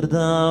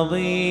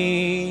 കർത്താവേ,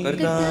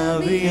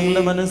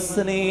 ഞങ്ങളുടെ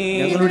മനസ്സിനെ,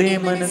 ഞങ്ങളുടെ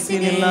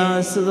മനസ്സിനെ എല്ലാ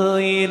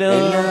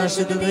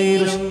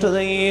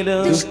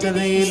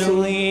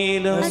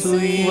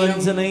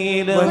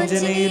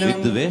വഞ്ചനയിലും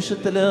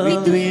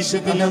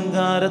വിദ്വേഷത്തിലും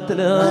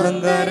അഹങ്കാരത്തിലും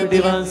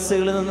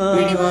പിടിവാസികളിൽ നിന്ന്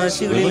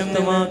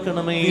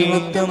വിമുക്തമാക്കണമേ.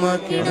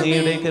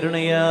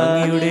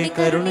 അങ്ങയുടെ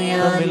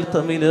കരുണയാൽ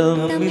തമ്മിലും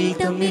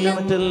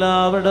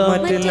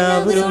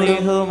മറ്റെല്ലാവരും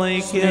സ്നേഹവും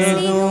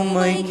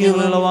ഐക്യവും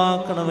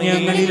ഉളവാക്കണമേ.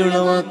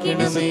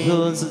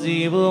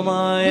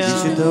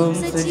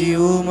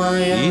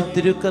 സജീവവുമായ ഈ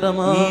തിരുക്കർമ്മപൂർവം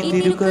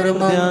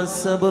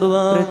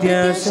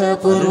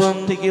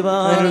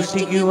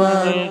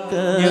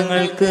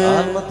ഞങ്ങൾക്ക്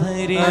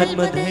ആത്മധൈര്യം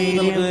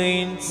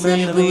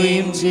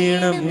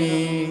ചെയ്യണമേ.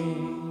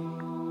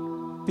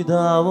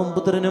 പിതാവും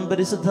പുത്രനും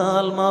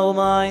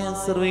പരിശുദ്ധാത്മാവുമായ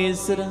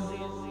സർവേശ്വര,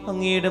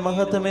 അങ്ങയുടെ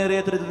മഹത്വമേറിയ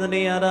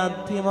ത്രിത്വത്തിന്റെ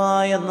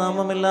ആരാധ്യമായ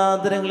നാമമെല്ലാ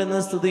ആദരങ്ങളിൽ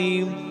നിന്ന്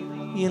സ്തുതിയും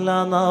എല്ലാ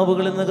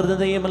നാവുകളിൽ നിന്ന്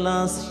കൃതയും എല്ലാ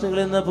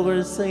സൃഷ്ടികളിൽ നിന്ന്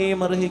പുകഴ്ചയും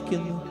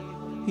അർഹിക്കുന്നു.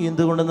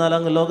 എന്തുകൊണ്ടെന്നാൽ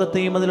അങ്ങ്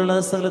ലോകത്തെയും അതിലുള്ള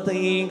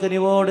സ്ഥലത്തെയും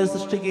കനിവോടെ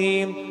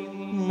സൃഷ്ടിക്കുകയും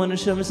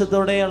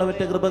മനുഷ്യവംശത്തോടെ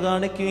അളവറ്റ കൃപ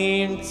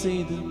കാണിക്കുകയും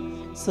ചെയ്തു.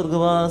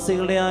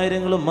 സ്വർഗവാസികളുടെ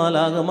ആയിരങ്ങളും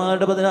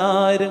മാലാകമാരുടെ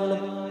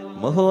 10,000ങ്ങളും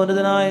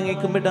മഹോന്നതനായ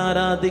അങ്ങേക്കും വിട്ട്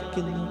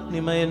ആരാധിക്കുന്നു.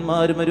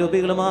 നിമയന്മാരും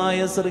അരൂപികളുമായ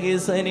സ്വർഗീയ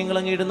സൈന്യങ്ങൾ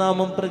അങ്ങയുടെ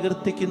നാമം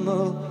പ്രകീർത്തിക്കുന്നു.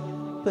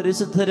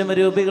 പരിശുദ്ധരും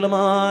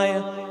അരൂപികളുമായ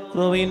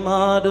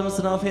ക്രോവീന്മാരും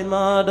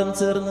സ്രാഫ്യന്മാരും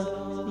ചേർന്ന്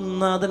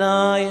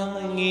നാഥനായ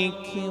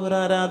അങ്ങേക്ക് ഒരു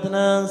ആരാധന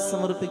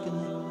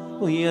സമർപ്പിക്കുന്നു.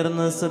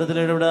 ഉയർന്ന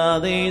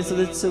സ്വരത്തിലിടപെടാതെ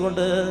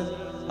സ്തുതിച്ചുകൊണ്ട്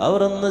അവർ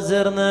ഒന്ന്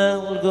ചേർന്ന്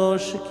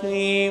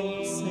ഉദ്ഘോഷിക്കുകയും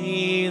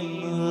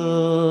ചെയ്യുന്നു.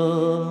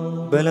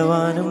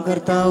 ബലവാനും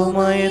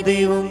കർത്താവുമായ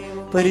ദൈവം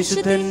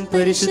പരിശുദ്ധൻ,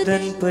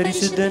 പരിശുദ്ധൻ,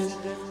 പരിശുദ്ധൻ.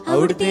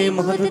 അവിടുത്തെ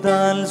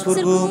മഹത്വത്താൽ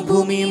സ്വർഗവും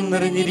ഭൂമിയും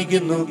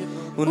നിറഞ്ഞിരിക്കുന്നു.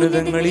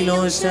 ഉന്നതങ്ങളിൽ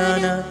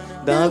ഓശാന,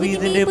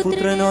 ദാവീദിന്റെ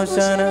പുത്രൻ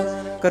ഓശാന.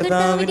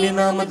 കർത്താവിന്റെ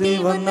നാമത്തിൽ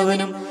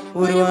വന്നവനും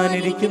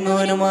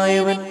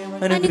വരുവാനിരിക്കുന്നവനുമായവൻ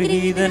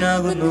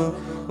അനുഗ്രഹീതനാകുന്നു.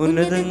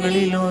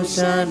 ഉന്നതങ്ങളിൽ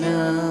ഓശാന.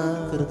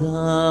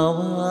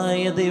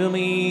 കർത്താവായ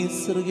ദൈവമേ,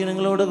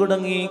 സ്വർഗീയങ്ങളോട്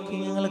കുടങ്ങേക്ക്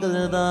ഞങ്ങൾക്ക്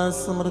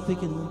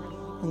സമർപ്പിക്കുന്നു.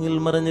 അങ്ങിൽ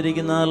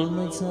മറഞ്ഞിരിക്കുന്ന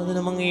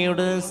ആത്മസാധനം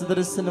അങ്ങയുടെ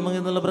സുദർശനം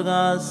എന്നുള്ള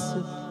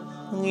പ്രകാശം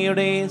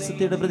അങ്ങയുടെ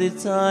സത്യയുടെ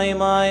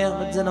പ്രതിച്ഛായമായ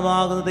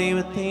വചനമാകുന്ന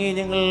ദൈവത്തെ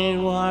ഞങ്ങൾ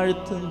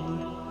വാഴ്ത്തുന്നു.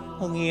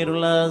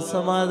 അങ്ങേയുള്ള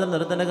സമാധാനം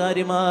നിർത്തന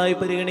കാര്യമായി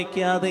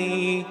പരിഗണിക്കാതെ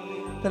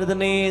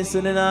തന്നെ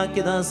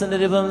സുനനാക്കിയ ദാസന്റെ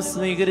രൂപം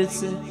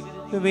സ്വീകരിച്ച്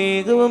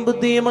വിവേകവും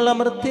ബുദ്ധിയുമുള്ള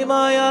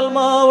മർത്യമായ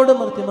ആത്മാവോടും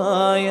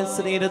മർത്യമായ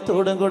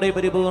ശരീരത്തോടും കൂടെ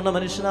പരിപൂർണ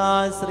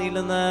മനുഷ്യനായ സ്ത്രീയിൽ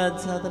നിന്ന്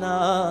ജാതനാ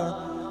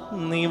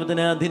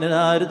നിയമത്തിന്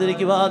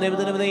അധീനരാരുദ്ധരിക്കുവാ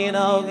ദൈവത്തിന്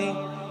വിധേയനാവുകയും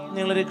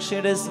ഞങ്ങൾ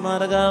രക്ഷയുടെ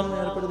സ്മാരകം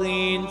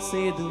ഏർപ്പെടുത്തുകയും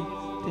ചെയ്തു.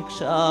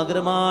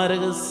 രക്ഷാകരമായ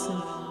രഹസ്യം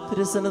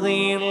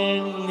തിരുസന്നിധിയിൽ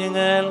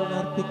ഞങ്ങൾ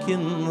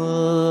അർപ്പിക്കുന്നു.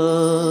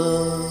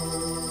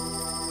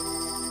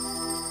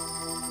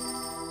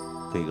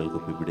 കൈകൾക്ക്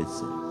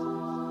പിടിച്ച്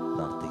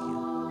പ്രാർത്ഥിക്കുക.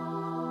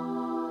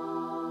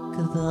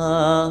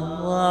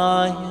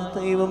 കർത്താവായ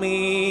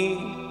ദൈവമേ,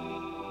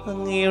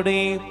 അങ്ങയുടെ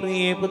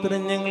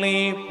പ്രിയപുത്രൻ ഞങ്ങളെ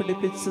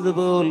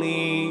പഠിപ്പിച്ചതുപോലെ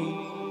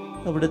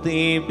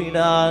അവിടുത്തെ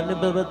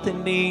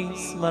പീഡാനുഭവത്തിന്റെ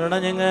സ്മരണ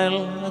ഞങ്ങൾ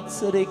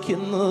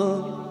ആചരിക്കുന്നു.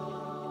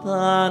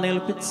 താൻ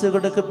ഏൽപ്പിച്ചു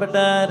കൊടുക്കപ്പെട്ട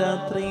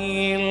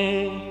രാത്രിയിൽ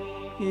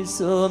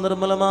ഈശോ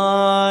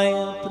നിർമ്മലമായ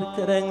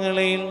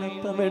തൃക്കരങ്ങളിൽ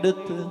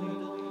അപ്പമെടുത്ത്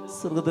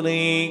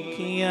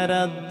സ്വർഗത്തിലേക്ക്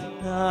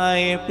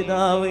ആരാധ്യനായ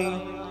പിതാവേ,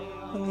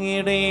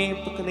 അങ്ങയുടെ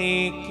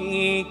പക്കലേക്ക്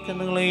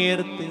കണ്ണുകളെ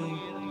ഉയർത്തി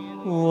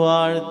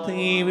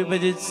വാഴ്ത്തി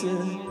വിഭജിച്ച്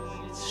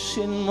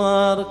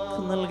ശിഷ്യന്മാർക്ക്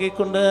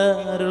നൽകിക്കൊണ്ട്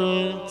അരുൾ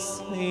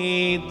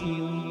ചെയ്തു.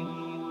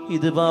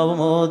 ഇത്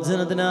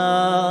പാപമോചനത്തിനാ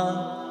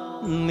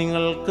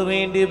നിങ്ങൾക്ക്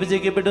വേണ്ടി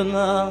വിഭജിക്കപ്പെടുന്ന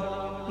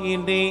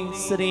എന്റെ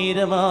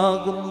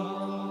ശരീരമാകുന്നു.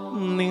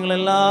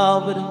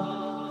 നിങ്ങളെല്ലാവരും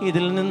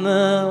ഇതിൽ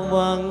നിന്ന്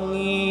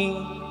വാങ്ങി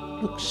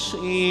ഭക്ഷിക്കുവിൻ.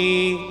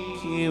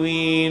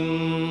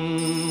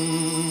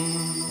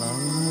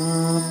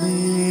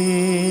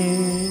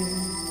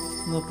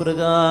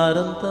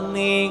 പ്രകാരം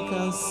തന്നെ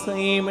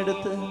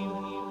കസയുമെടുത്ത്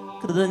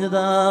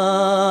കൃതജ്ഞതാ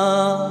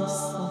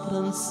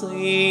സ്തോത്രം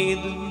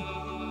ചെയ്ത്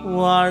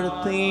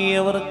വാഴ്ത്തി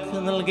അവർക്ക്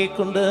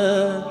നൽകിക്കൊണ്ട്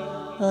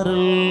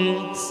അരുൾ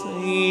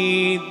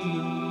ചെയ്തു.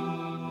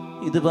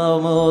 ഇത്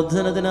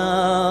പാപമോചനത്തിനാ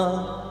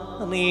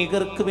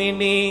അനേകർക്ക്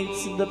വേണ്ടി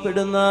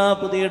ചിന്തപ്പെടുന്ന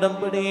പുതിയ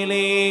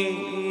ഉടമ്പടിയിലെ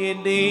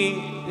എന്റെ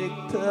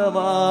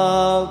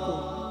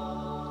രക്തമാകും.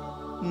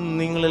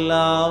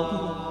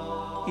 നിങ്ങളെല്ലാവരും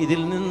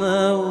ഇതിൽ നിന്ന്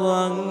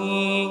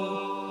വാങ്ങി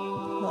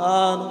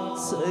പാനം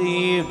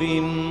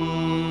ചെയ്യുവിൻ.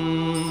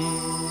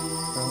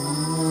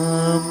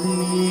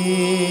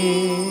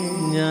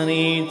 ഞാൻ ഈ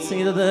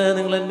ചെയ്തത്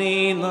നിങ്ങൾ എന്റെ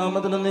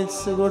നാമത്തിൽ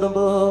ഒന്നിച്ചു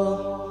കൂടുമ്പോ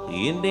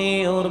എന്റെ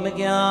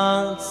ഓർമ്മയ്ക്കാ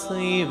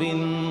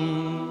ചെയ്യുവിൻ.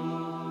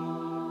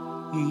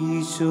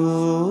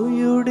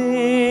 ഈശോയുടെ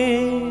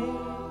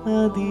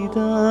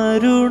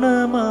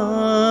അതിദാരുണമാ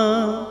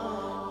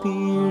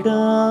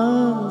പീഡാസഹനങ്ങളെ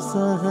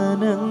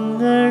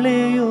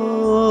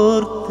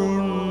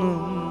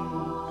ഓർത്തെന്നും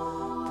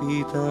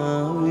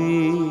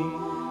പിതാവേ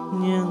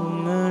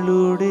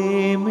ഞങ്ങളുടെ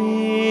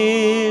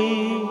മേൽ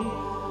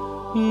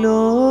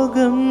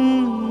ലോകം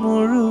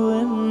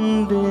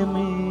മുഴുവൻ്റെ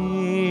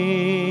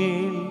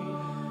മേൽ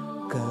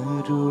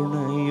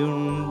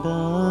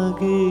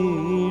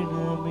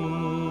കരുണയുണ്ടാകേണമേ.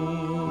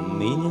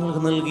 നീ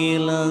ഞങ്ങൾക്ക് നൽകിയ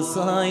എല്ലാ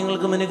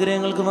സഹായങ്ങൾക്കും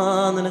അനുഗ്രഹങ്ങൾക്കും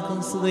നിനക്ക്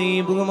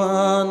സ്തുതിയും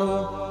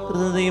ബഹുമാനവും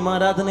കൃതജ്ഞതയും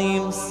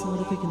ആരാധനയും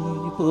സമർപ്പിക്കുന്നു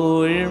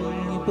ഇപ്പോഴും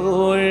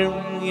എപ്പോഴും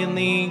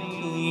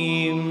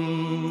എന്നേക്കും.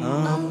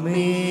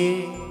 ആമേൻ.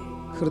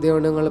 ഹൃദയം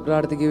ഞങ്ങൾ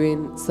പ്രാർത്ഥിക്കുവേൻ.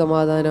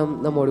 സമാധാനം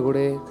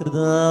നമ്മോടുകൂടെ.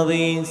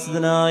 കർത്താവേ,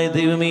 സുതനായ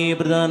ദൈവമേ,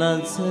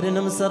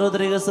 പ്രധാനാചാര്യനും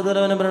സർവ്വത്രിക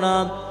സഭവനും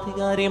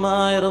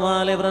ഭരണാധികാരിയുമായ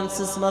റോമാലെ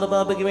ഫ്രാൻസിസ്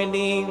മാർപ്പാപ്പയ്ക്ക്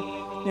വേണ്ടി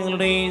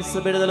ഞങ്ങളുടെ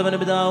സഭയുടെ തലവന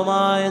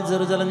പിതാവുമായ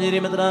ജെറുസലഞ്ചേരി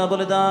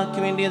മെത്രാപ്പൊലീത്തായ്ക്ക്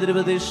വേണ്ടി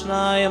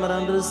തിരുപതീഷ്ണനായ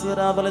മറാൻഡ്രൂസ്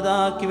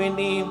മെത്രാപ്പൊലീത്തായ്ക്ക്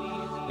വേണ്ടി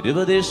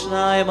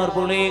തിരുപതീഷ്ണനായ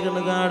മാർപ്പോളി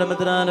കണ്ണുകാട്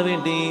മെത്രാന്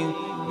വേണ്ടി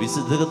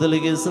വിശുദ്ധ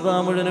കത്തോലിക്ക സഭ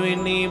മുഴുവന്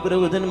വേണ്ടി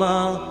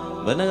പുരോഹിതന്മാർ,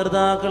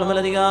 ഭരണകർത്താക്കൾ,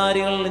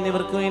 മേലധികാരികൾ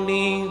എന്നിവർക്ക്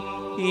വേണ്ടി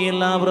ഈ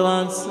എല്ലാ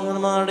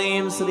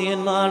പ്രവാസികളുടെയും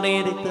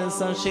സ്ത്രീയന്മാരുടെയും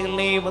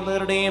രക്തസാക്ഷികളുടെയും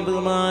വന്നവരുടെയും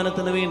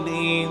ബഹുമാനത്തിന്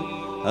വേണ്ടി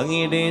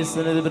അങ്ങയുടെ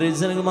സന്നിധി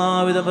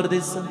പരിചനകുമാവിധം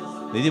വർദ്ധിച്ച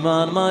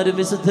നിധിമാന്മാരും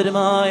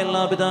വിശുദ്ധരുമായ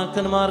എല്ലാ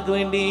പിതാക്കന്മാർക്ക്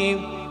വേണ്ടി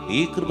ഈ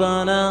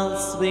കുർബാന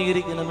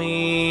സ്വീകരിക്കണമേ.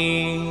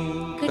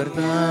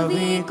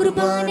 കർത്താവേ,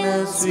 കുർബാന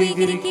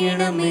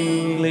സ്വീകരിക്കണമേ.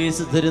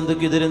 ക്ലേശിതരും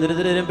ദുഃഖിതരും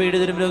ദരിദ്രരും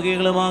പീഡിതരും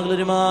രോഗികളും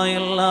ആകുലരുമായ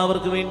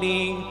എല്ലാവർക്കും വേണ്ടി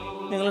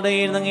ഞങ്ങളുടെ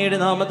അങ്ങയുടെ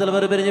നാമത്തിൽ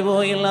വേർപിരിഞ്ഞു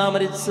പോയ എല്ലാ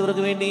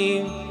മരിച്ചവർക്ക് വേണ്ടി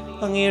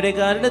അങ്ങയുടെ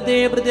കാരുണ്യത്തെ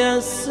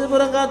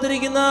പ്രത്യാശപുറം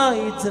കാത്തിരിക്കുന്ന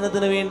ഈ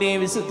ജനത്തിന് വേണ്ടി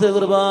വിശുദ്ധ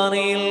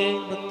കുർബാനയിൽ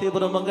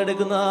ഭക്തിപുറം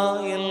പങ്കെടുക്കുന്ന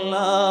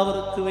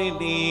എല്ലാവർക്കും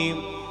വേണ്ടി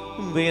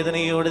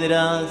വേദനയോടെ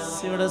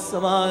നിരാശയുടെ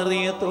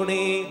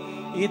സമാഹൃദയത്തോടെ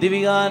ഈ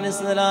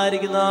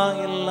ദിവികാനുസലായിരിക്കുന്ന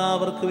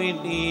എല്ലാവർക്കും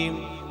വേണ്ടി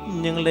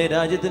ഞങ്ങളുടെ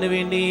രാജ്യത്തിന്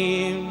വേണ്ടി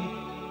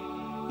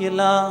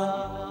എല്ലാ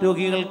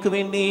രോഗികൾക്ക്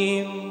വേണ്ടി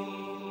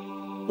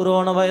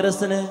കൊറോണ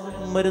വൈറസിന്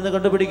മരുന്ന്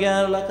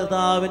കണ്ടുപിടിക്കാനുള്ള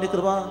കർത്താവിന്റെ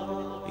കൃപ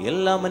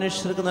എല്ലാ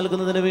മനുഷ്യർക്ക്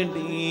നൽകുന്നതിന്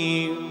വേണ്ടി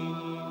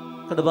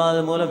കടബാധ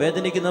മൂലം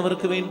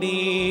വേദനിക്കുന്നവർക്ക് വേണ്ടി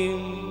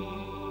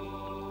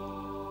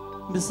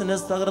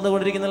ബിസിനസ്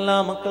തകർന്നുകൊണ്ടിരിക്കുന്ന എല്ലാ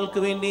മക്കൾക്ക്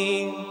വേണ്ടി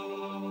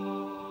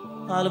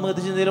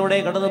ആത്മഹത്യ ചിന്തയിലൂടെ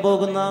കടന്നു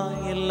പോകുന്ന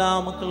എല്ലാ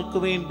മക്കൾക്ക്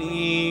വേണ്ടി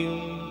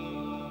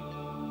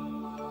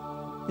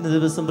ഇന്ന്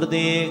ദിവസം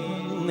പ്രത്യേക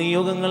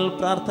നിയോഗങ്ങൾ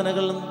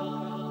പ്രാർത്ഥനകൾ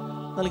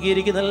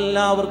നൽകിയിരിക്കുന്ന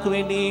എല്ലാവർക്കും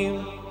വേണ്ടി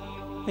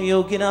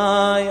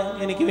യോഗ്യനായ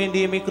എനിക്ക്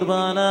വേണ്ടിയും ഈ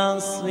കുർബാന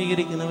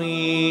സ്വീകരിക്കണമേ.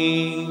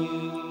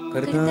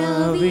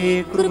 കർത്താവേ,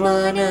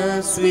 കുർബാന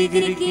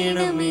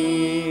സ്വീകരിക്കണമേ.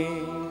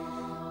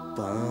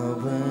 പാവനാത്മാവേ,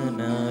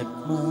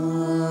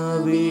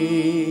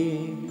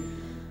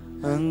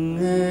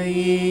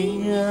 അങ്ങയെ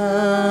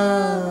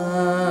ഞാൻ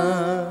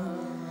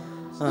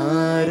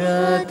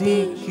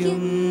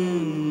ആരാധിക്കുന്നു,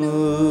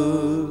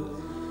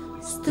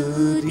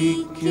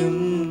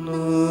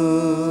 സ്തുതിക്കുന്നു.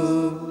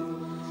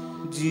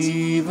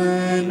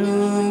 ജീവനുമെൻ്റെ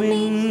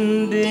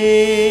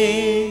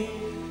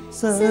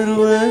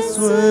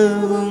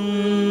സർവസ്വവും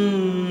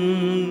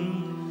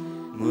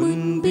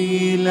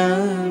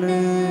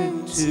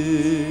മുൻപിലണച്ച്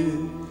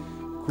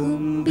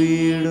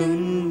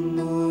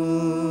കുമ്പിടുന്നു.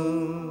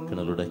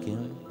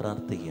 കിണറുടയ്ക്കാം,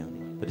 പ്രാർത്ഥിക്കാം.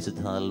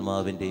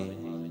 പരിശുദ്ധാത്മാവിന്റെ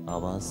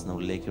ആവാസം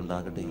ഉള്ളിലേക്ക്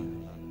ഉണ്ടാകട്ടെ.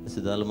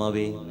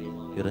 പരിശുദ്ധാത്മാവേ,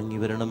 ഇറങ്ങി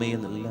വരണമേ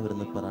എന്നെല്ലാവരും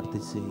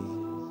പ്രാർത്ഥിച്ചേ.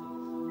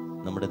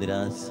 നമ്മുടെ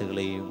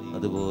നിരാശകളെയും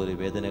അതുപോലെ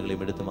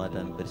വേദനകളെയും എടുത്തു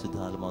മാറ്റാൻ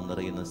പരിശുദ്ധാത്മാവ്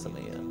നിറയുന്ന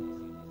സമയം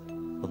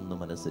ഒന്ന്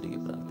മനസ്സൊരുക്കി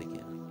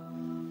പ്രാർത്ഥിക്കാം.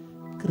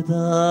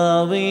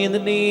 കർത്താവേ,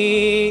 നിന്റെ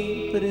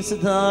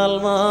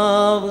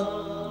പരിശുദ്ധാത്മാവ്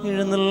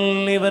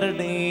എഴുന്നള്ളി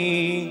വരട്ടെ.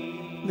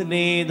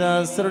 നിന്റെ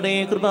ദാസരുടെ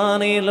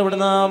കുർബാനയിൽ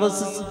അവിടുന്ന്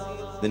ആവസിച്ച്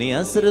നിന്നെ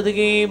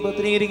ആശ്രയിക്കുകയും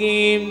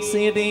പത്രീകരിക്കുകയും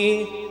ചെയ്യട്ടെ.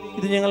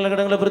 ഇത് ഞങ്ങളുടെ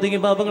കടങ്ങളെ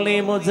പ്രതിക്കും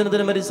പാപങ്ങളെയും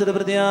മോചനത്തിന് മരിച്ചൊരു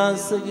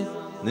പ്രത്യാശയ്ക്ക്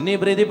നിന്നെ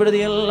പ്രീതിപ്പെടുത്തി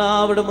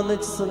എല്ലാവരും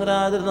ഒന്നിച്ച്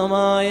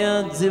സകരാതരമായ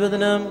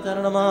ജീവിതനം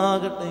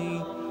കാരണമാകട്ടെ.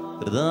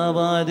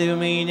 കർത്താവായ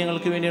ദൈവമേ,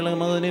 ഞങ്ങൾക്ക് വേണ്ടിയുള്ള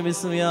മകനെ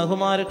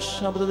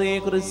വിസ്മയാഹുമാരക്ഷാപതയെ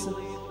കുറിച്ച്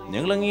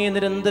ഞങ്ങൾ അങ്ങേ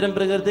നിരന്തരം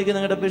പ്രകീർത്തിക്കുന്ന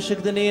ഞങ്ങളുടെ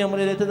അഭിഷേകത്തിന്റെ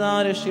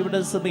അമൂല്യയുടെ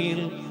സഭയിൽ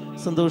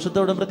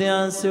സന്തോഷത്തോടും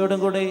പ്രത്യാശയോടും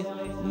കൂടെ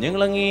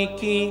ഞങ്ങൾ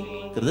അങ്ങേക്ക്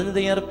കൃതജ്ഞത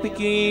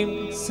അർപ്പിക്കുകയും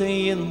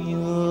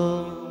ചെയ്യുന്നു.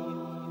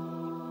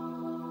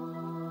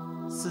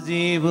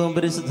 സജീവവും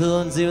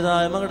പരിശുദ്ധവും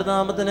ജീവിതമായ മകളുടെ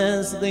നാമത്തിന്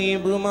സ്തുതിയും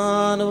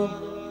ബഹുമാനവും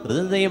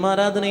കൃതജ്ഞതയും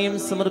ആരാധനയും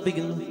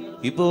സമർപ്പിക്കുന്നു,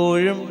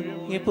 ഇപ്പോഴും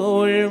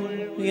എപ്പോഴും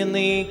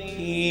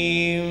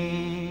എന്നേക്കും.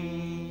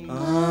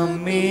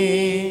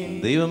 ആമേൻ.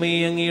 ദൈവമേ,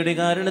 അങ്ങയുടെ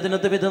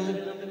കാരുണ്യത്തിനൊത്ത വിധം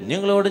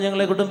ഞങ്ങളോട്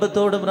ഞങ്ങളെ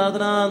കുടുംബത്തോടും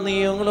പ്രാർത്ഥന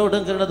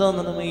നിയോഗങ്ങളോടും കരുണ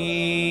തോന്നണമേ.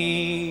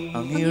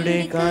 അങ്ങയുടെ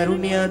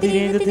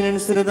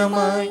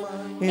കാരുണ്യാതിരേകത്തിനനുസൃതമായി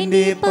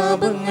എന്റെ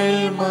പാപങ്ങൾ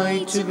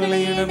മായ്ച്ചു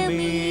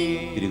കളയണമേ.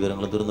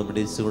 ഇരുകരങ്ങൾ തുറന്ന്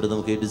പിടിച്ചുകൊണ്ട്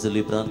നമുക്ക്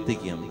ഏറ്റുചൊല്ലി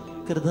പ്രാർത്ഥിക്കാം.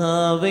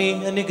 കർത്താവേ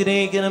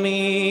അനുഗ്രഹിക്കണമേ.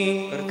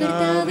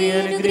 കർത്താവേ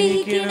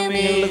അനുഗ്രഹിക്കണമേ.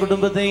 ഞങ്ങളുടെ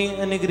കുടുംബത്തെ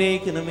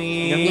അനുഗ്രഹിക്കണമേ.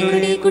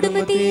 ഞങ്ങളുടെ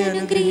കുടുംബത്തെ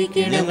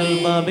അനുഗ്രഹിക്കണമേ. ഞങ്ങൾ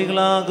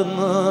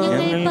പാപികളാകുന്നു,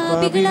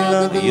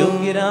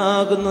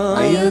 യോഗ്യരാകുന്നു,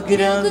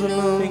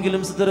 അയോഗ്യരാകുന്നു.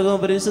 എങ്കിലും സ്തുതരവും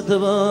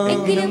പരിശുദ്ധവും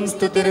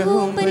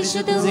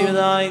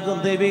ജീവദായകവും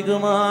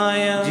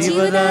ദൈവികവുമായ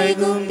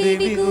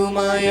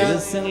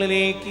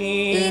രഹസ്യങ്ങളിലേക്ക്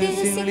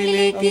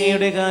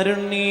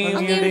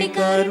അങ്ങയുടെ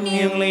കാരുണ്യം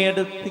ഞങ്ങളെ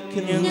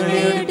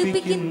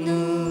അടുപ്പിക്കുന്നു.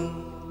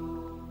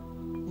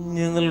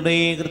 ഞങ്ങളുടെ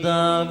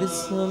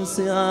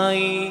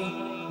കൃതാവിശ്വാസിയായി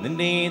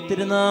നിന്റെ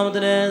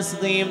തിരുനാമത്തിന്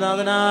സ്തുതിയും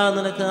നാഥനായ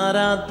നിനക്ക്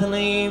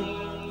ആരാധനയും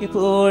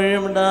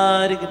ഇപ്പോഴും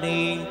ഉണ്ടായിരിക്കട്ടെ.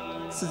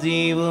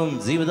 സജീവവും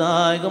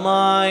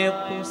ജീവദായകമായ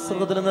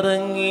സ്വർഗ്ഗത്തിൽ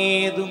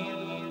നിറങ്ങിയതും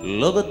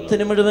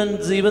ലോകത്തിന് മുഴുവൻ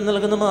ജീവൻ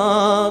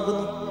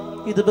നൽകുന്നതുമാകുന്നു.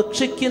 ഇത്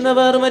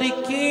ഭക്ഷിക്കുന്നവർ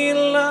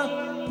മരിക്കില്ല,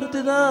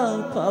 പ്രത്യുത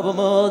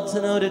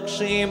പാപമോചന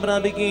രക്ഷയും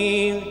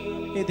പ്രാപിക്കുകയും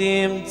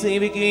നിത്യം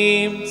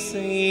ജീവിക്കുകയും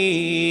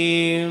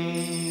ചെയ്യും.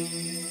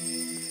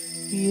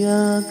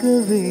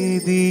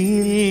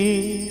 യാഗവേദിയിൽ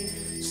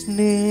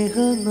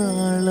സ്നേഹനാളമായി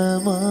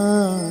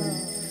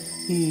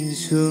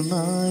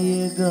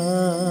യേശുനായക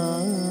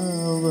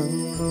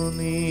വന്നു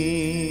നീ.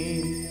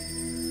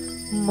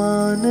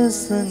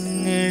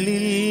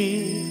 മാനസങ്ങളിൽ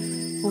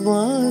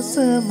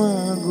വാസമാകുവാൻ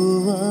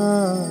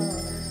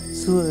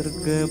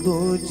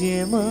സ്വർഗഭോജ്യമായി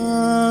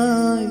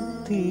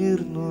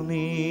തീർന്നു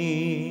നീ.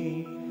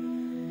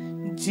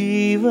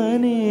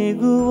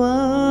 ജീവനേകുവാൻ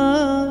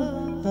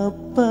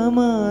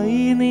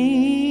അപ്പമായി നീ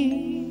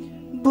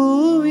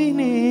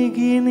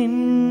ഭൂവിനേകി നിൻ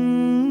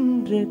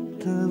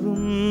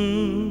രക്തവും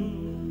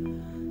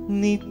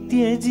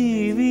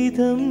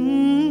നിത്യജീവിതം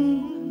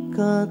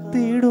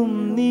കാത്തിടും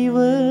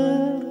നിവർ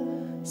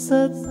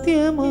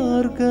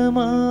സത്യമാർഗമായി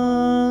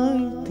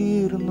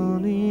തീർന്നു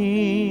നീ.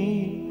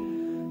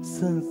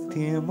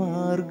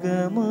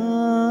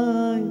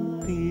 സത്യമാർഗമായി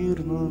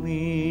തീർന്നു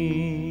നീ.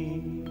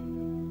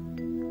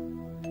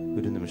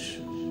 ഒരു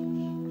നിമിഷം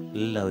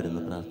എല്ലാവരും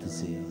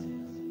പ്രാർത്ഥിച്ച്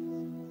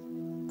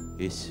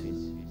യേശു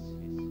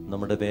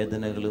നമ്മുടെ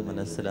വേദനകൾ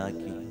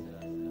മനസ്സിലാക്കി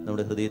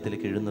നമ്മുടെ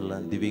ഹൃദയത്തിലേക്ക് എഴുന്നുള്ള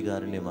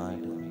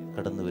ദിവ്യകാരുണ്യമായിട്ട്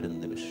കടന്നു വരുന്ന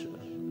നിമിഷം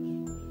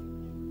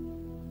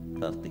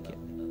പ്രാർത്ഥിക്കാം.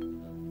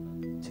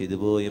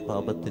 ചെയ്തുപോയ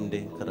പാപത്തിൻ്റെ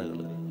കറകൾ,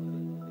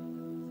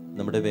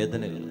 നമ്മുടെ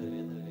വേദനകൾ,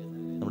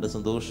 നമ്മുടെ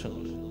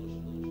സന്തോഷങ്ങൾ,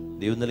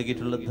 ദൈവം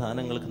നൽകിയിട്ടുള്ള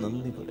ദാനങ്ങൾക്ക്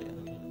നന്ദി പറയാം.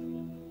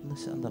 ഒന്ന്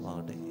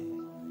ശാന്തമാകട്ടെ.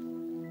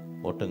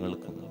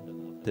 ഓട്ടങ്ങൾക്കും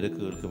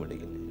തിരക്കുകൾക്കും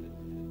ഇടയിൽ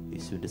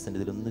യേശുവിൻ്റെ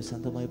സന്നിധിയിൽ ഒന്ന്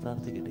ശാന്തമായി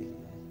പ്രാർത്ഥിക്കട്ടെ.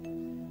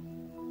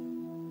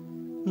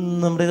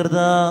 നമ്മുടെ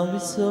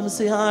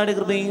കർത്താവിശ്വാസിയുടെ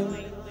കൃപയും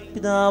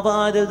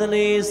പിതാവായ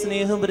ദൈവത്തിന്റെ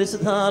സ്നേഹം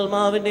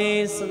പരിശുദ്ധാത്മാവിന്റെ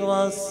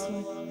സഹവാസം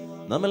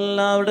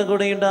നമ്മെല്ലാവരുടെ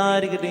കൂടെ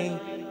ഉണ്ടായിരിക്കട്ടെ,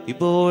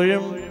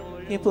 ഇപ്പോഴും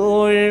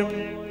എപ്പോഴും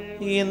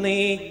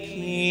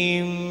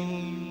എന്നേക്കും.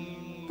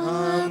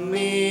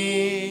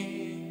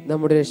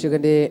 നമ്മുടെ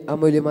രക്ഷകന്റെ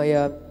അമൂല്യമായ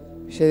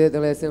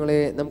ശരീരങ്ങളെ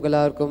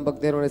നമുക്കെല്ലാവർക്കും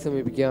ഭക്തിയോടെ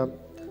സമീപിക്കാം.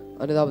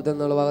 അനുതാപത്തിൽ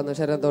നിന്നുള്ളവാകുന്ന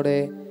ശരണത്തോടെ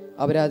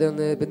അപരാധം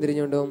നിന്ന്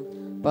പിന്തിരിഞ്ഞുകൊണ്ടും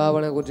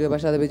പാവങ്ങളെ കുറിച്ച്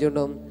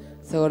പശ്ചാത്തപിച്ചുകൊണ്ടും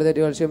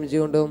സഹോദരങ്ങൾ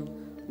ക്ഷമിച്ചുകൊണ്ടും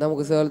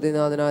നമുക്ക്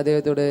സകലത്തിനാഥനായ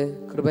ദൈവത്തോട്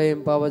കൃപയും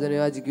പാപത്തിനും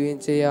യാചിക്കുകയും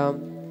ചെയ്യാം.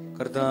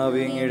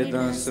 കർത്താവേ, അങ്ങയുടെ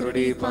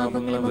ദാസരുടെ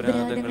പാപങ്ങളും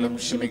അപരാധങ്ങളും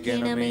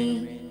ക്ഷമിക്കണമേ.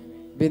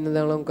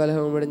 ഭിന്നതകളും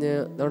കലഹവും ഇടിഞ്ഞ്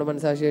നമ്മുടെ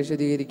മനസ്സാക്ഷിയെ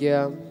ശുദ്ധീകരിക്കുക.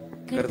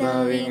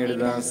 കർത്താവേ, അങ്ങയുടെ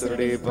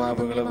ദാസരുടെ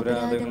പാപങ്ങളും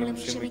അപരാധങ്ങളും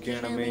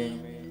ക്ഷമിക്കണമേ.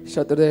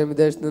 ശത്രുതയും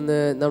വിദേശത്ത്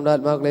നിന്ന് നമ്മുടെ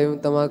ആത്മാക്കളെ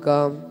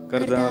മുക്തമാക്കാം.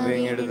 കർത്താവേ,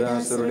 അങ്ങയുടെ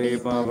ദാസരുടെ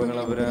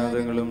പാപങ്ങളും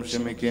അപരാധങ്ങളും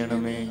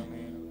ക്ഷമിക്കണമേ.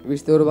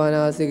 വിശുദ്ധ കുർബാന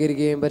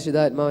സ്വീകരിക്കുകയും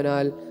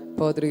പരിശുദ്ധാത്മാവിനാൽ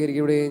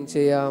പൗത്രീകരിക്കുകയും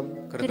ചെയ്യാം.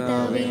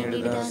 കർത്താവേ, അങ്ങയുടെ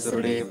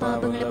ദാസരുടെ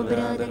പാപങ്ങളും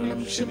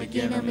അപരാധങ്ങളും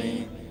ക്ഷമിക്കണമേ.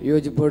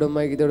 യോജിപ്പോടും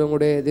ഐക്യത്തോടും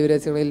കൂടെ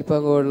ദിവരസ്യങ്ങളിൽ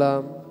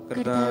പങ്കുകൊള്ളാം.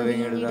 കർത്താവേ,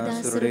 അങ്ങയുടെ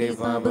ദാസരുടെ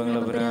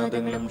പാപങ്ങളും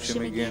അപരാധങ്ങളും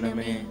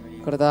ക്ഷമിക്കണമേ.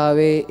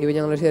 കർത്താവേ, ഇവ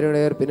ഞങ്ങളുടെ ശരീരയുടെ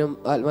ഏർപ്പിനും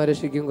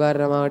ആത്മാരക്ഷയ്ക്കും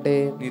കാരണമാകട്ടെ,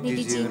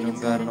 നിത്യജീവനും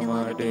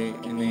കാരണമാകട്ടെ.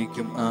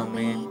 എന്നേക്കും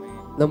ആമേൻ.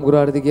 നമുക്ക്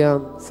പ്രാർത്ഥിക്കാം.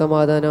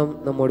 സമാധാനം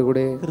നമ്മോട്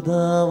കൂടെ.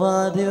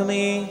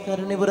 കർത്താവാദിവമേ,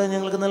 കരുണ്യപുരം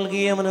ഞങ്ങൾക്ക്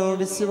നൽകിയ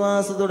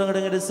മനോവിശ്വാസത്തോടെ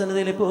അങ്ങയുടെ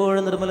സന്നിധിയിൽ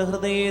എപ്പോഴും നിർമ്മല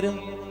ഹൃദയരും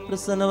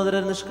പ്രസന്നവതര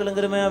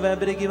നിഷ്കളങ്കരമായ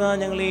വ്യാപരിക്കുവാൻ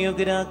ഞങ്ങളെ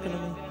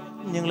യോഗ്യരാക്കണമേ.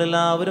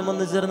 ഞങ്ങളെല്ലാവരും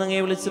ഒന്ന് ചേർന്ന്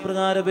അങ്ങയെ വിളിച്ച്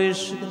പ്രകാരം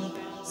അപേക്ഷിക്കുന്നു.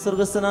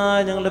 സ്വർഗസ്ഥനായ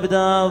ഞങ്ങളുടെ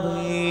പിതാവേ,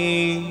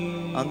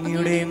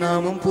 അങ്ങയുടെ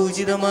നാമം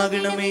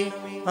പൂജിതമാകണമേ.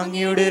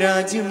 അങ്ങയുടെ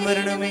രാജ്യം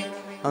വരണമേ.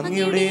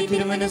 അങ്ങയുടെ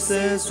തിരുമനസ്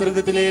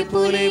സ്വർഗത്തിലെ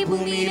പോലെ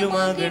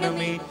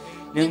ഭൂമിയിലുമാകണമേ.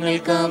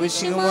 ഞങ്ങൾക്ക്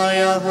ആവശ്യമായ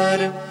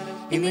ആഹാരം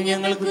ഇന്ന്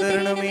ഞങ്ങൾക്ക്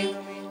തരണമേ.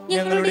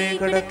 ഞങ്ങളുടെ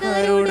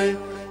കടക്കാരോട്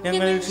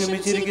ഞങ്ങൾ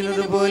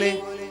ക്ഷമിച്ചിരിക്കുന്നത് പോലെ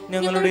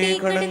ഞങ്ങളുടെ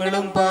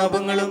കടങ്ങളും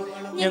പാപങ്ങളും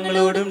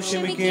ഞങ്ങളോടും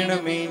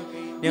ക്ഷമിക്കണമേ.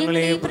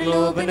 ഞങ്ങളെ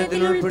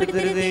പ്രലോഭനത്തിൽ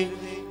ഉൾപ്പെടുത്തരുതേ,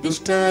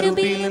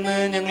 ദുഷ്ടാരൂപിയിൽ നിന്ന്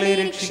ഞങ്ങളെ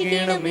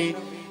രക്ഷിക്കണമേ.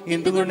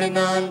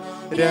 എന്തുകൊണ്ടെന്നാൽ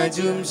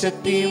രാജ്യവും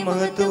ശക്തിയും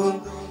മഹത്വവും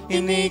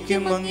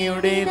എന്നേക്കും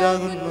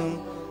അങ്ങയുടേതാകുന്നു.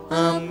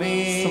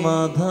 ആമേൻ.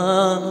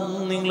 സമാധാനം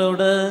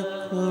നിങ്ങളോട്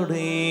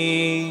കൂടെ,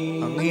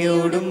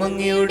 അങ്ങയോടും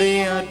അങ്ങയുടെ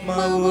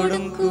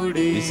ആത്മാവോടും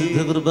കൂടി. വിശുദ്ധ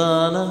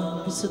കുർബാന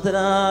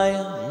വിശുദ്ധരായ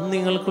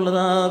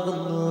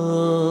നിങ്ങൾക്കുള്ളതാകുന്നു.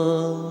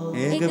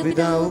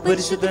 ഏകപിതാവ്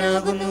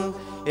പരിശുദ്ധനാകുന്നു,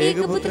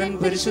 ഏകപുത്രൻ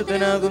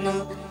പരിശുദ്ധനാകുന്നു,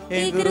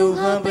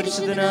 ഏകരൂഹ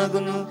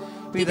പരിശുദ്ധനാകുന്നു,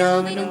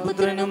 പിതാവിനും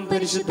പുത്രനും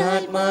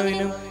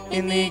പരിശുദ്ധാത്മാവിനും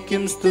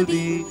എന്നേക്കും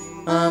സ്തുതി.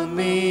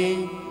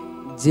 ആമേൻ.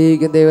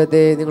 ജീവിക്കുന്ന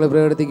ദൈവത്തെ നിങ്ങൾ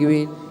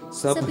പ്രവർത്തിക്കുവിൻ.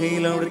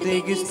 സഭയിൽ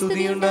അവിടത്തേക്ക്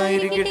സ്തുതി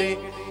ഉണ്ടായിരിക്കട്ടെ.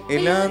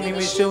 എല്ലാ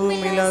നിമിഷവും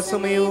എല്ലാ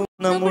സമയവും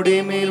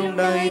നമ്മുടെ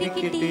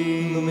മേലുണ്ടായിരിക്കട്ടെ.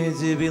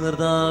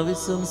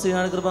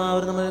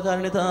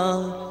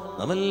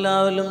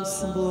 നമ്മെല്ലാവരും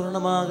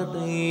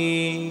സമ്പൂർണമാകട്ടെ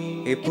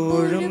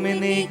എപ്പോഴും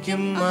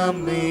എന്നേക്കും.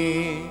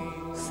 ആമേൻ.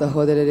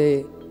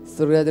 സഹോദരരെ,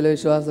 സ്വർഗ്ഗത്തിലെ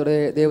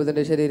വിശ്വാസത്തോടെ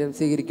ദൈവത്തിന്റെ ശരീരം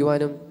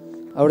സ്വീകരിക്കുവാനും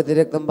അവിടുത്തെ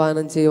രക്തം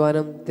പാനം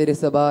ചെയ്യുവാനും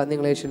തിരുസഭ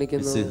നിങ്ങളെ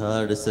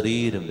ക്ഷണിക്കുന്നു.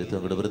 ശരീരം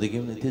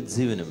പ്രതിക്കും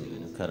നിത്യജീവനും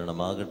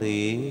കാരണമാകട്ടെ.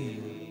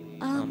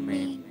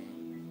 ആമേൻ.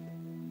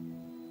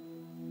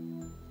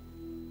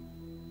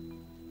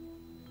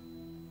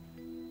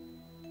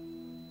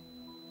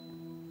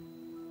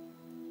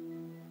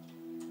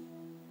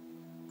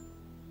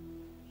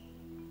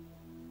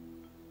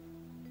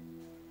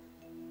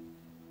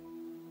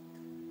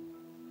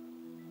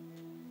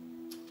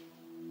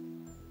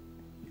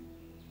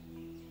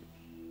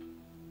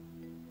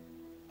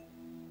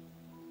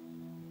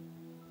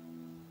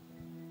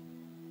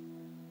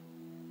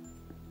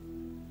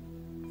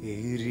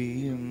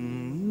 എരിയും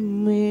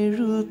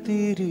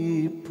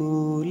മെഴുതിരി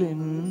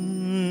പോലൻ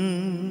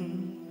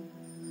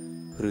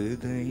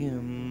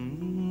ഹൃദയം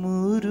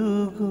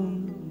മുരുകും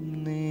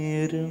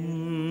നേരം,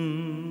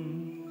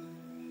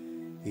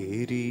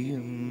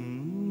 എരിയും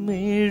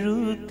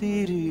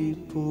മെഴുതിരി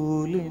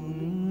പോലൻ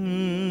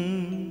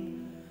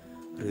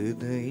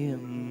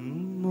ഹൃദയം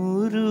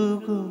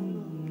മുരുകും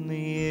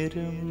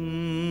നേരം,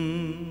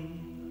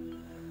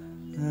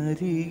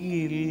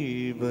 അരികിൽ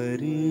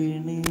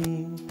വരീണേ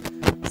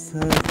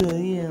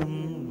സദയം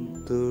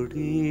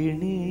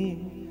തൊടീണേ,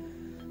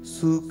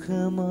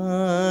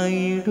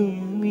 സുഖമായിടും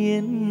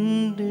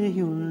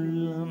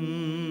എന്റെയുള്ളം,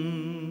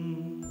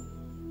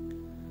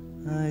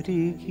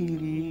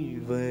 അരികിൽ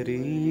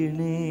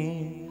വരീണേ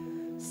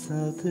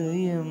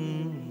സദയം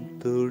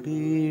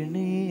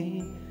തൊടീണേ,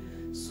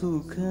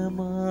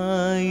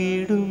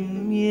 സുഖമായിടും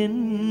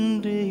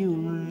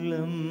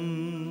എന്റെയുള്ളം,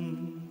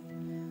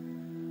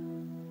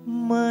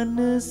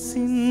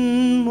 മനസ്സിൻ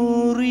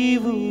മുറിവുകളെല്ലാം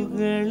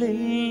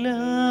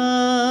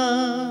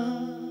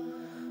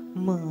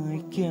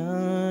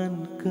മായ്ക്കാൻ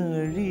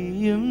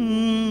കഴിയും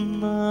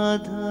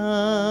നാഥാ,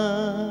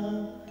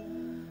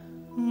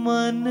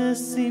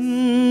 മനസ്സിൻ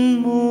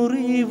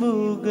മുറിവുകളെല്ലാം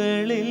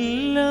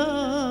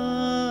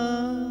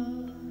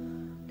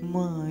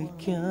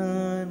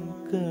മായ്ക്കാൻ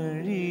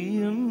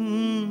കഴിയും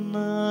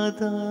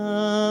നാഥാ,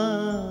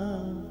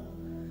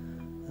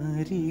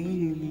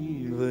 അരികിൽ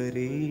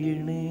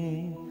വരീണേ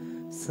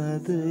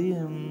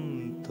സദയം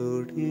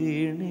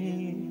തൊടീണേ,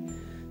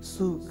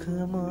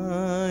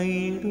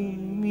 സുഖമായിടും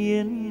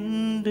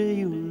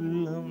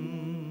എന്റെയുള്ളം,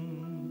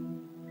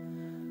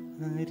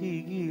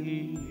 അരികിൽ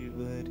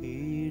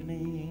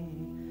വരീണേ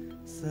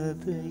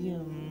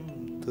സദയം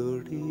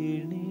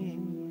തൊടീണേ,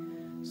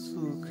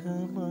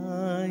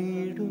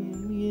 സുഖമായിടും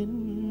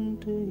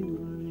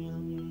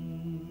എന്റെയുള്ളം.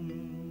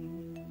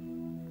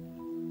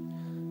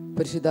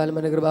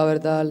 പരിശുദ്ധാത്മാവിന്റെ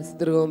കൃപാവരത്താൽ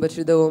സ്ത്രീവും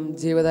പരിശുദ്ധവും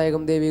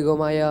ജീവദായകവും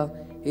ദൈവികവുമായ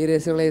ഈ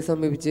രഹസ്യങ്ങളെ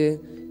സമീപിച്ച്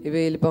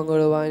ഇവയിൽ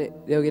പങ്കുകൊള്ളുവാൻ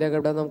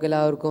യോഗ്യരാക്കപ്പെട്ട നമുക്ക്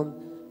എല്ലാവർക്കും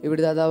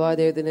ഇവിടെ ദാതാവായ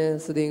ദൈവത്തിന്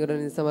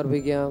സ്തുതിയും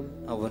സമർപ്പിക്കാം.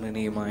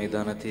 അവനീയമായ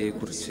ദാനത്തെ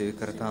കുറിച്ച്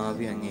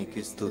കർത്താവേ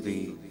അങ്ങേക്ക്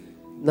സ്തുതി.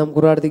 നമുക്ക്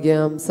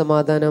പ്രാർത്ഥിക്കാം.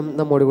 സമാധാനം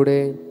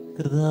നമ്മോടുകൂടെ.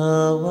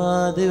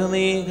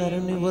 ദൈവമേ,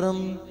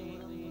 കാരുണ്യപുറം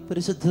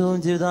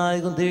പരിശുദ്ധവും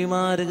ജീവിതായകം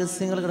ദൈവമായ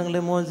രഹസ്യങ്ങൾ കടങ്ങളുടെ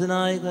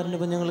മോചനായ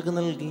കാരുണ്യം ഞങ്ങൾക്ക്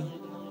നൽകി.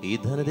 ഈ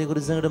ധനത്തെ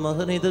കുറിച്ച് ഞങ്ങളുടെ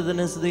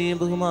മഹനീയത്തിന് സ്തുതിയും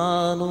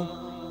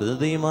ബഹുമാനവും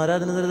ഹൃദയം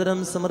ആരാധന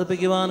നിരന്തരം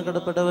സമർപ്പിക്കുവാൻ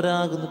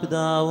കടപ്പെട്ടവരാകുന്നു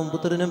പിതാവും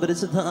പുത്രനും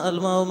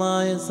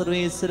പരിശുദ്ധാത്മാവുമായ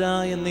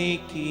സർവേശ്വരായ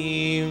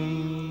എന്നേക്കും.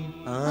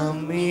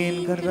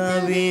 ആമേൻ.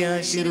 കർത്താവേ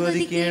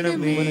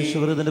ആശീർവദിക്കണമേ.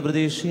 മനുഷ്യവൃതന്റെ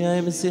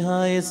പ്രതീക്ഷയായ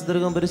മിശിഹായ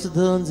സുദീർഘം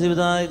പരിശുദ്ധവും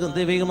ജീവിതായകം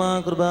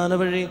ദൈവികമായ കുർബാന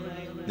വഴി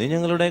നീ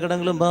ഞങ്ങളുടെ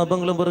കടങ്ങളും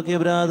പാപങ്ങളും പുറക്കിയ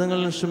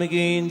അപരാധങ്ങൾ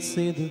ക്ഷമിക്കുകയും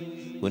ചെയ്തു.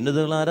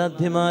 ഉന്നതങ്ങൾ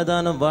ആരാധ്യമായ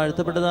ദാനം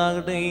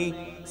വാഴ്ത്തപ്പെട്ടതാകട്ടെ.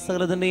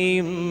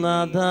 സകലത്തിന്റെയും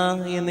നാഥ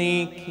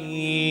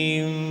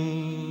എന്നേക്കും.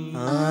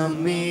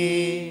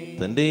 ആമേൻ.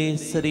 തന്റെ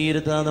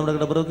ശരീരത്താ നമ്മുടെ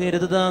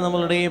കടപ്പുറക്കേരുത്താ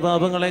നമ്മളുടെ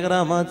പാപങ്ങളെ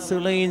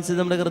കറാമാച്ചുകളെയും ചെയ്ത്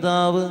നമ്മുടെ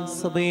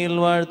കർത്താവ് സഭയിൽ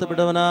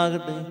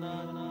വാഴ്ത്തപ്പെട്ടവനാകട്ടെ.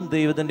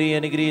 ദൈവത്തിന്റെ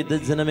അനുഗ്രഹീത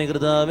ജനമേ,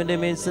 കർത്താവിന്റെ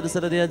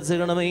മേൽസരസരതി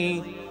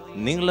അജഗണമേ,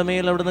 നിങ്ങളുടെ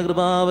മേൽ അവിടുന്ന്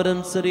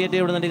കൃപാവരം ചെറിയട്ടെ.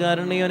 അവിടുന്ന്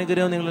കാരുണ്യം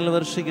അനുഗ്രഹം നിങ്ങളിൽ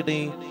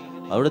വർഷിക്കട്ടെ.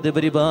 അവിടുത്തെ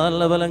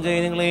പരിപാലന ബലം കൈ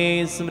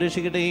നിങ്ങളെ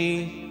സംരക്ഷിക്കട്ടെ.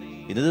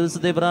 ഇന്ന്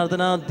ദിവസത്തെ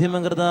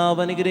പ്രാർത്ഥനാധ്യമം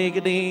കർത്താവ്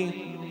അനുഗ്രഹിക്കട്ടെ,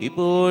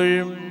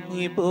 ഇപ്പോഴും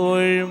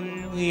ഇപ്പോഴും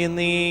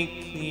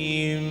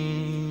എന്നേക്കും.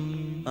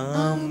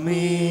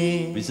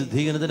 ആമേൻ.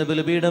 വിശുദ്ധീകരണത്തിന്റെ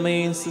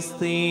ബലിപീഠമേ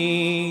സ്വസ്തി.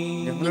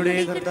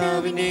 ഞങ്ങളുടെ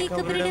കർത്താവിന്റെ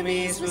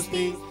കബറിടമേ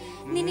സ്വസ്തി.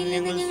 നിന്നിൽ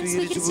ഞങ്ങൾ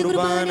സ്വീകരിച്ച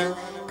കുർബാന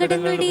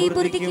കടങ്ങളുടെ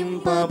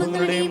പൊറുതിക്കും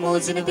പാപങ്ങളുടെ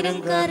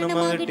മോചനത്തിനും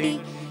കാരണമാകട്ടെ.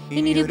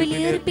 ഇനി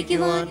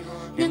ബലിയർപ്പിക്കുവാൻ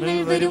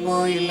ഞങ്ങൾ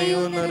വരുമോ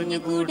ഇല്ലയോ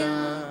എന്നറിഞ്ഞുകൂടാ.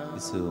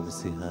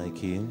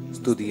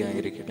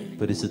 സ്തുതിയായിരിക്കട്ടെ.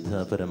 പരിശുദ്ധ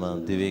പരമ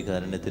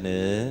ദിവ്യകാരുണ്യത്തിന്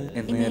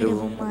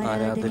എന്നേരവും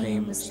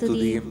ആരാധനയും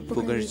സ്തുതിയും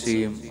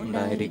പുകഴ്ചയും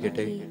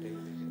ഉണ്ടായിരിക്കട്ടെ.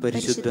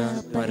 പരിശുദ്ധ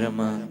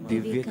പരമ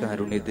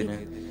ദിവ്യകാരുണ്യത്തിന്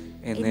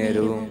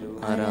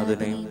എന്നേരവും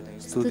ആരാധനയും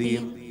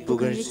സ്തുതിയും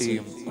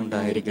പുകഴ്ചയും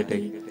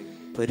ഉണ്ടായിരിക്കട്ടെ.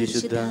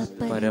 പരിശുദ്ധ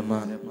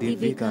പരമ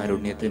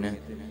ദിവ്യകാരുണ്യത്തിന്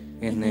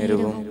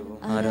എന്നേരവും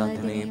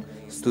ആരാധനയും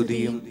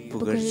സ്തുതിയും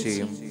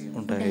പുകഴ്ചയും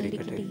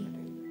ഉണ്ടായിരിക്കട്ടെ.